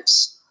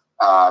drives.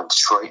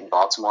 Detroit and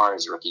Baltimore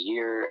his rookie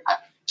year.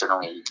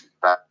 Certainly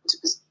got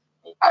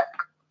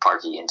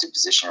Parkey into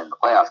position in the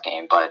playoff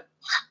game, but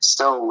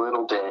still a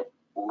little bit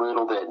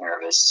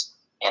nervous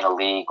in a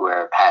league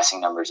where passing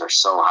numbers are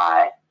so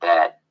high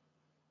that,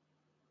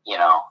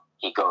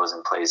 he goes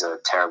and plays a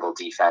terrible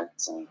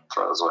defense and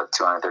throws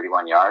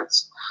 231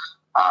 yards.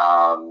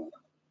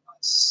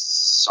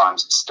 So I'm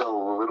still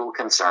a little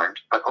concerned,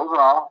 but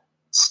overall,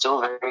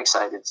 still very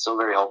excited, still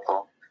very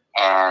hopeful,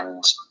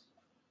 and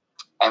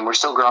we're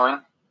still growing,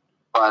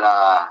 but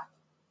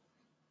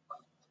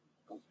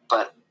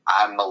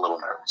I'm a little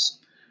nervous.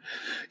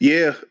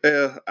 Yeah,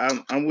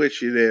 I'm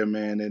with you there,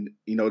 man. And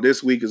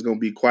this week is going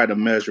to be quite a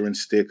measuring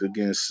stick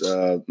against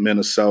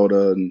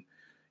Minnesota, and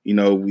we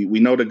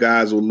know the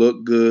guys will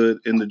look good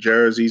in the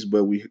jerseys,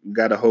 but we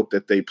got to hope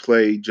that they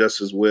play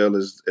just as well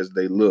as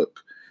they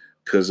look,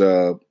 because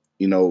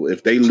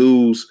if they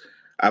lose,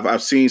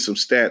 I've seen some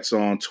stats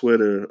on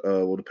Twitter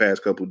over the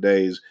past couple of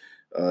days.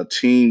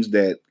 Teams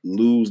that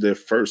lose their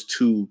first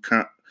two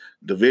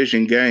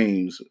division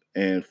games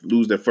and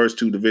lose their first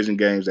two division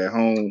games at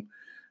home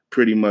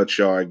pretty much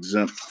are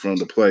exempt from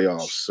the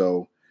playoffs.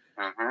 So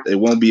it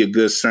won't be a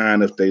good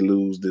sign if they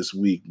lose this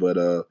week. But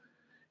at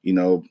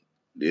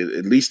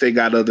least they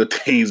got other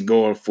things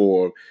going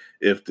for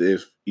them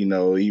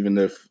even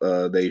if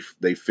they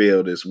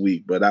fail this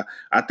week. But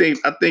I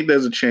think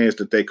there's a chance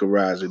that they could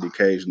rise to the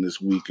occasion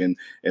this week, and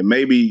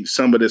maybe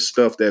some of this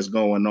stuff that's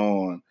going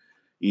on,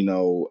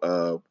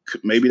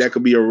 maybe that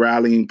could be a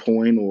rallying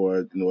point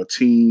or a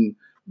team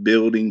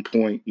building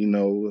point.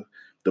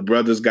 The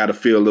brothers got to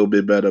feel a little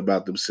bit better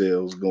about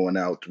themselves going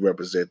out to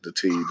represent the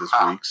team this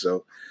week.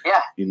 So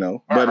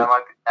but that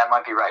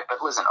might be right.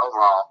 But listen,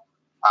 overall,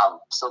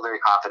 still very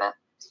confident,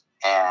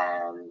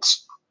 and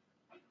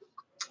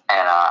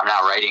I'm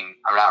not writing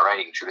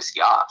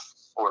Trubisky off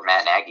or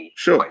Matt Nagy,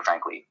 quite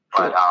frankly.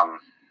 But I'm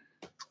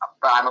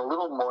a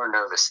little more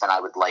nervous than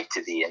I would like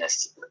to be in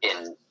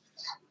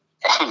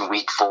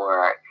week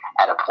 4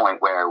 at a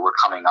point where we're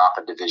coming off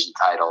a division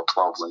title,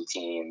 12-win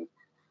team.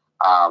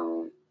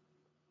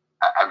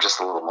 I'm just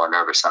a little more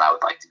nervous than I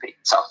would like to be.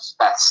 So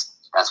that's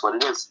what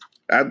it is.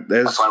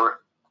 That's why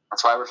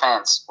we're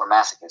fans. We're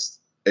masochists.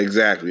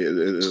 Exactly,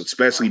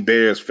 especially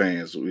Bears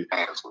fans.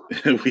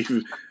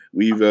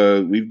 We've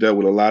dealt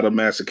with a lot of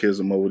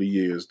masochism over the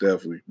years,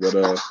 definitely.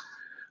 But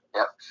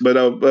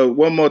but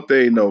one more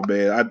thing, though,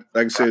 man.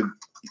 Like I said,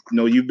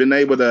 you've been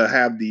able to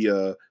have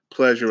the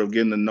pleasure of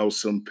getting to know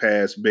some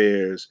past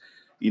Bears,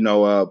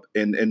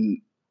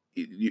 and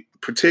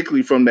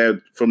particularly from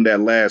that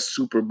last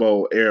Super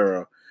Bowl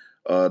era.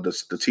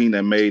 The team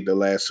that made the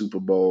last Super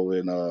Bowl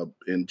in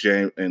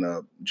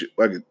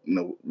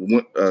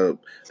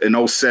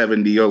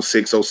 07, the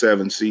 06,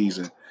 07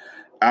 season.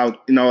 I'm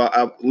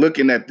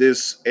looking at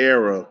this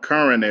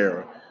current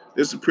era.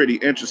 This is a pretty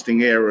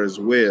interesting era as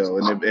well,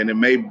 and it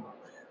may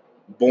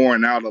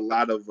born out a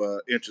lot of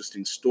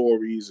interesting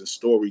stories and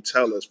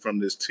storytellers from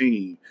this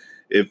team.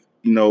 If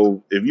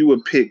you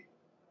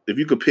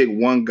could pick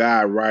one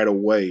guy right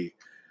away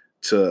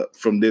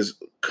from this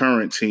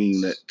current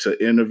team to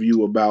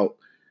interview about,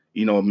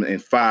 in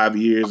 5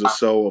 years or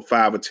so, or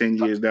 5 or 10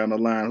 years down the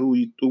line,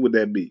 who would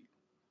that be?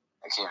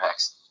 Akeem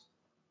Hicks.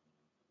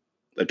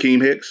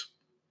 Akeem Hicks?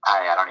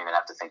 I don't even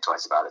have to think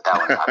twice about it. That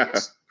one's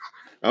obvious.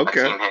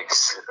 Okay. Akeem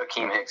Hicks, who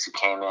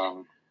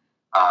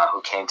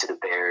came to the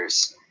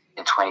Bears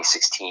in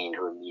 2016,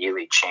 who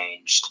immediately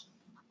changed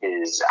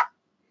his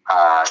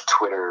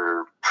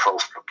Twitter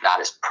profile, not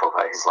his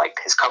profile,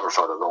 his cover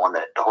photo,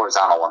 the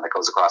horizontal one that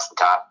goes across the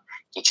top.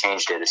 He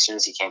changed it as soon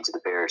as he came to the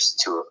Bears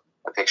to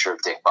a picture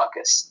of Dick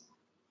Butkus.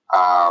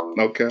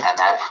 Okay. And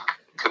that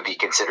could be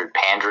considered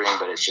pandering,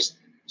 but it's just,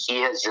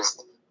 he has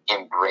just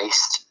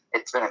embraced,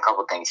 it's been a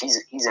couple things.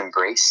 He's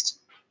embraced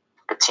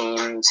the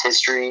team's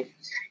history.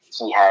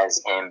 he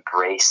has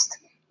embraced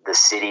the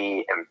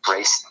city,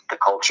 embraced the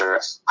culture.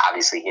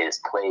 Obviously, he has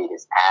played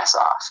his ass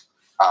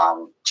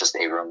off. Just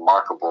a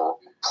remarkable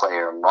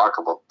player,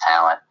 remarkable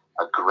talent,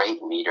 a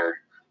great leader.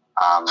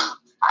 I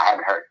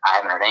haven't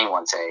heard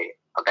anyone say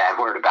a bad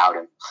word about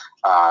him,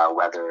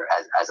 whether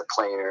as a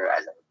player,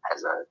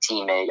 as a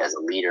teammate, as a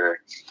leader.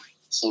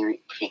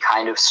 He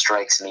kind of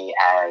strikes me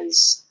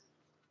as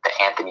the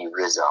Anthony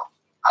Rizzo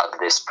of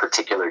this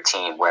particular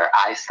team, where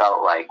I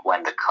felt like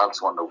when the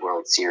Cubs won the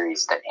World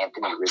Series, that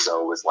Anthony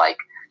Rizzo was like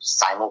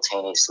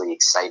simultaneously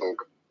excited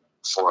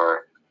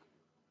for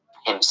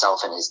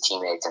himself and his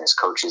teammates and his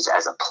coaches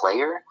as a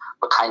player,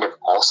 but kind of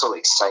also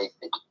excited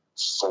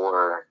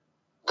for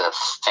the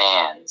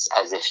fans,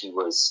 as if he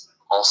was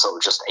also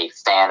just a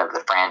fan of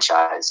the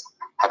franchise,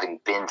 having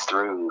been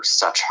through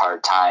such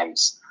hard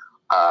times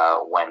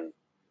when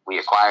we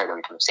acquired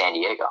him from San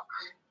Diego.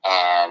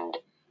 And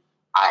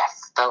I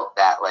felt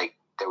that like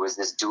there was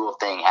this dual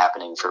thing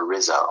happening for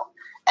Rizzo.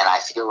 And I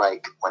feel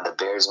like when the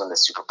Bears win the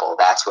Super Bowl,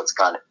 that's what it's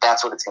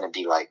gonna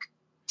be like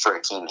for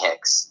Akeem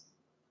Hicks.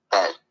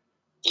 That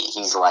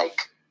he's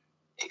like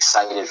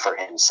excited for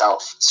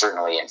himself,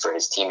 certainly, and for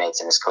his teammates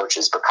and his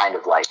coaches, but kind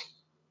of like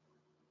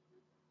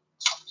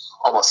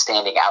almost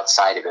standing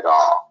outside of it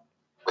all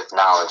with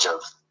knowledge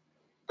of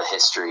the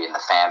history and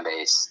the fan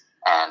base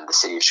and the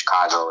city of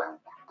Chicago and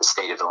the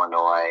state of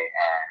Illinois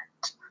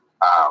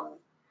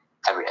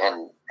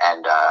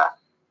and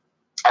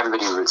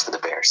everybody who roots for the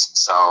Bears.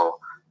 So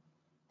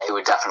it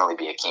would definitely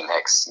be Akeem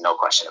Hicks, no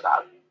question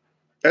about it.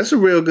 That's a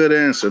real good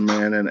answer,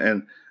 man.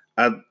 And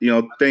I,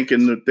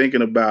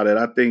 thinking about it,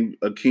 I think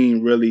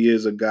Akeem really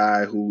is a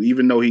guy who,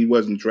 even though he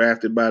wasn't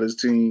drafted by this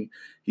team,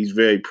 he's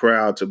very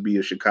proud to be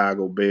a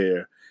Chicago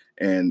Bear.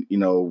 And,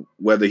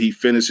 whether he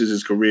finishes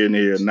his career in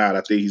here or not,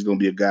 I think he's going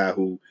to be a guy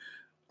who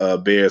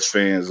Bears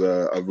fans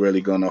are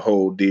really going to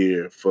hold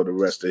dear for the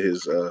rest of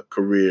his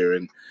career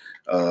and,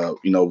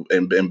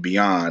 and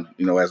beyond,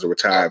 as a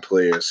retired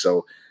player.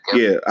 So, I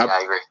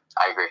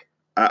agree.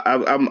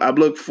 I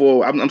look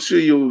forward. I'm sure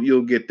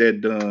you'll get that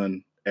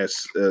done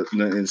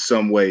in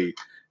some way,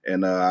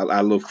 and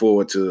I look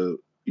forward to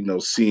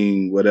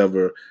seeing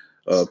whatever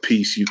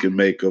piece you can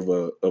make of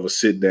a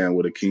sit down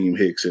with Akeem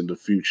Hicks in the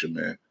future,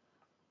 man.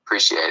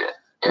 Appreciate it.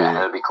 Yeah,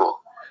 that'd be cool.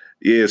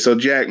 Yeah. So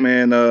Jack,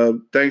 man,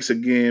 thanks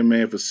again,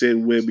 man, for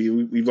sitting with me.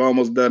 We've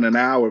almost done an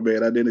hour,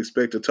 man. I didn't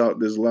expect to talk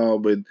this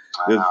long, but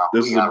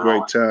this is a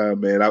great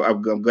time, man.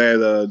 I'm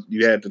glad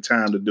you had the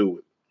time to do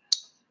it.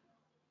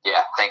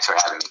 Yeah, thanks for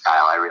having me,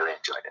 Kyle. I really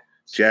enjoyed it.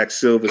 Jack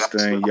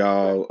Silverstein,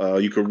 y'all.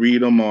 You can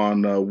read him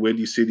on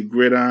Windy City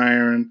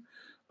Gridiron.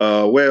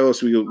 Where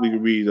else we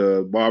can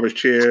read? Barber's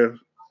Chair.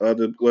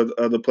 What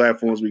other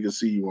platforms we can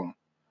see you on?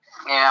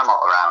 Yeah, I'm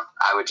all around.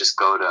 I would just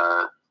go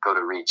to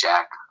Read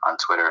Jack on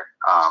Twitter.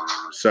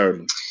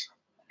 Certainly.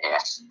 Yeah,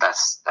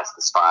 that's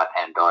the spot.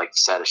 And like you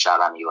said, a shout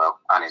on Elo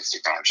on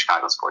Instagram,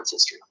 Chicago Sports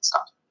History and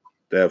stuff.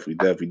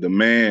 Definitely. The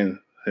man.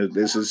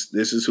 This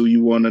is who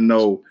you want to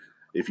know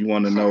if you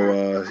want to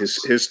know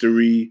his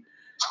history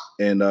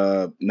and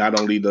not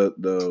only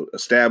the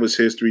established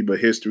history, but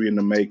history in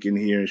the making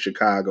here in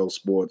Chicago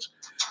sports.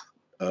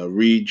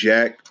 Read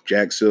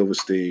Jack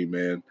Silverstein,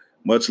 man.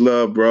 Much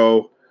love,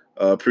 bro.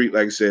 Like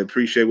I said,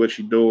 appreciate what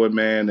you're doing,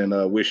 man,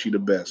 and wish you the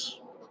best.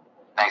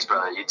 Thanks,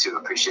 brother. You too.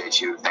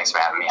 Appreciate you. Thanks for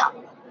having me on.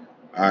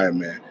 All right,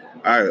 man.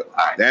 All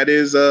right. That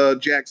is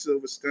Jack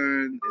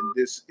Silverstein, and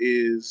this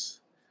is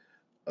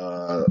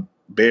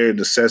Bare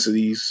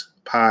Necessities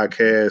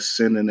podcast,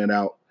 sending it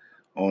out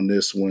on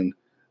this one.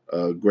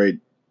 Great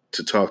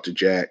to talk to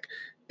Jack,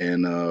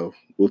 and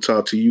we'll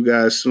talk to you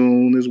guys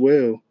soon as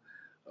well.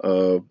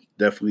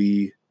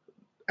 Definitely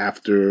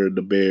after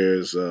the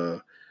Bears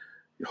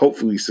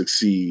hopefully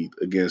succeed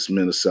against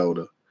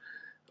Minnesota.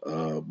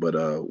 But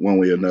one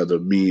way or another,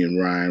 me and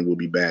Ryan will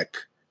be back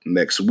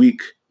next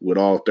week with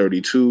all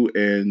 32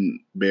 and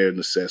Bare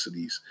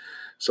Necessities.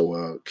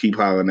 So keep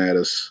hollering at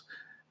us.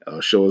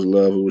 Show us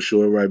love, and we'll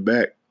show it right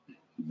back.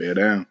 Bear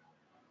down.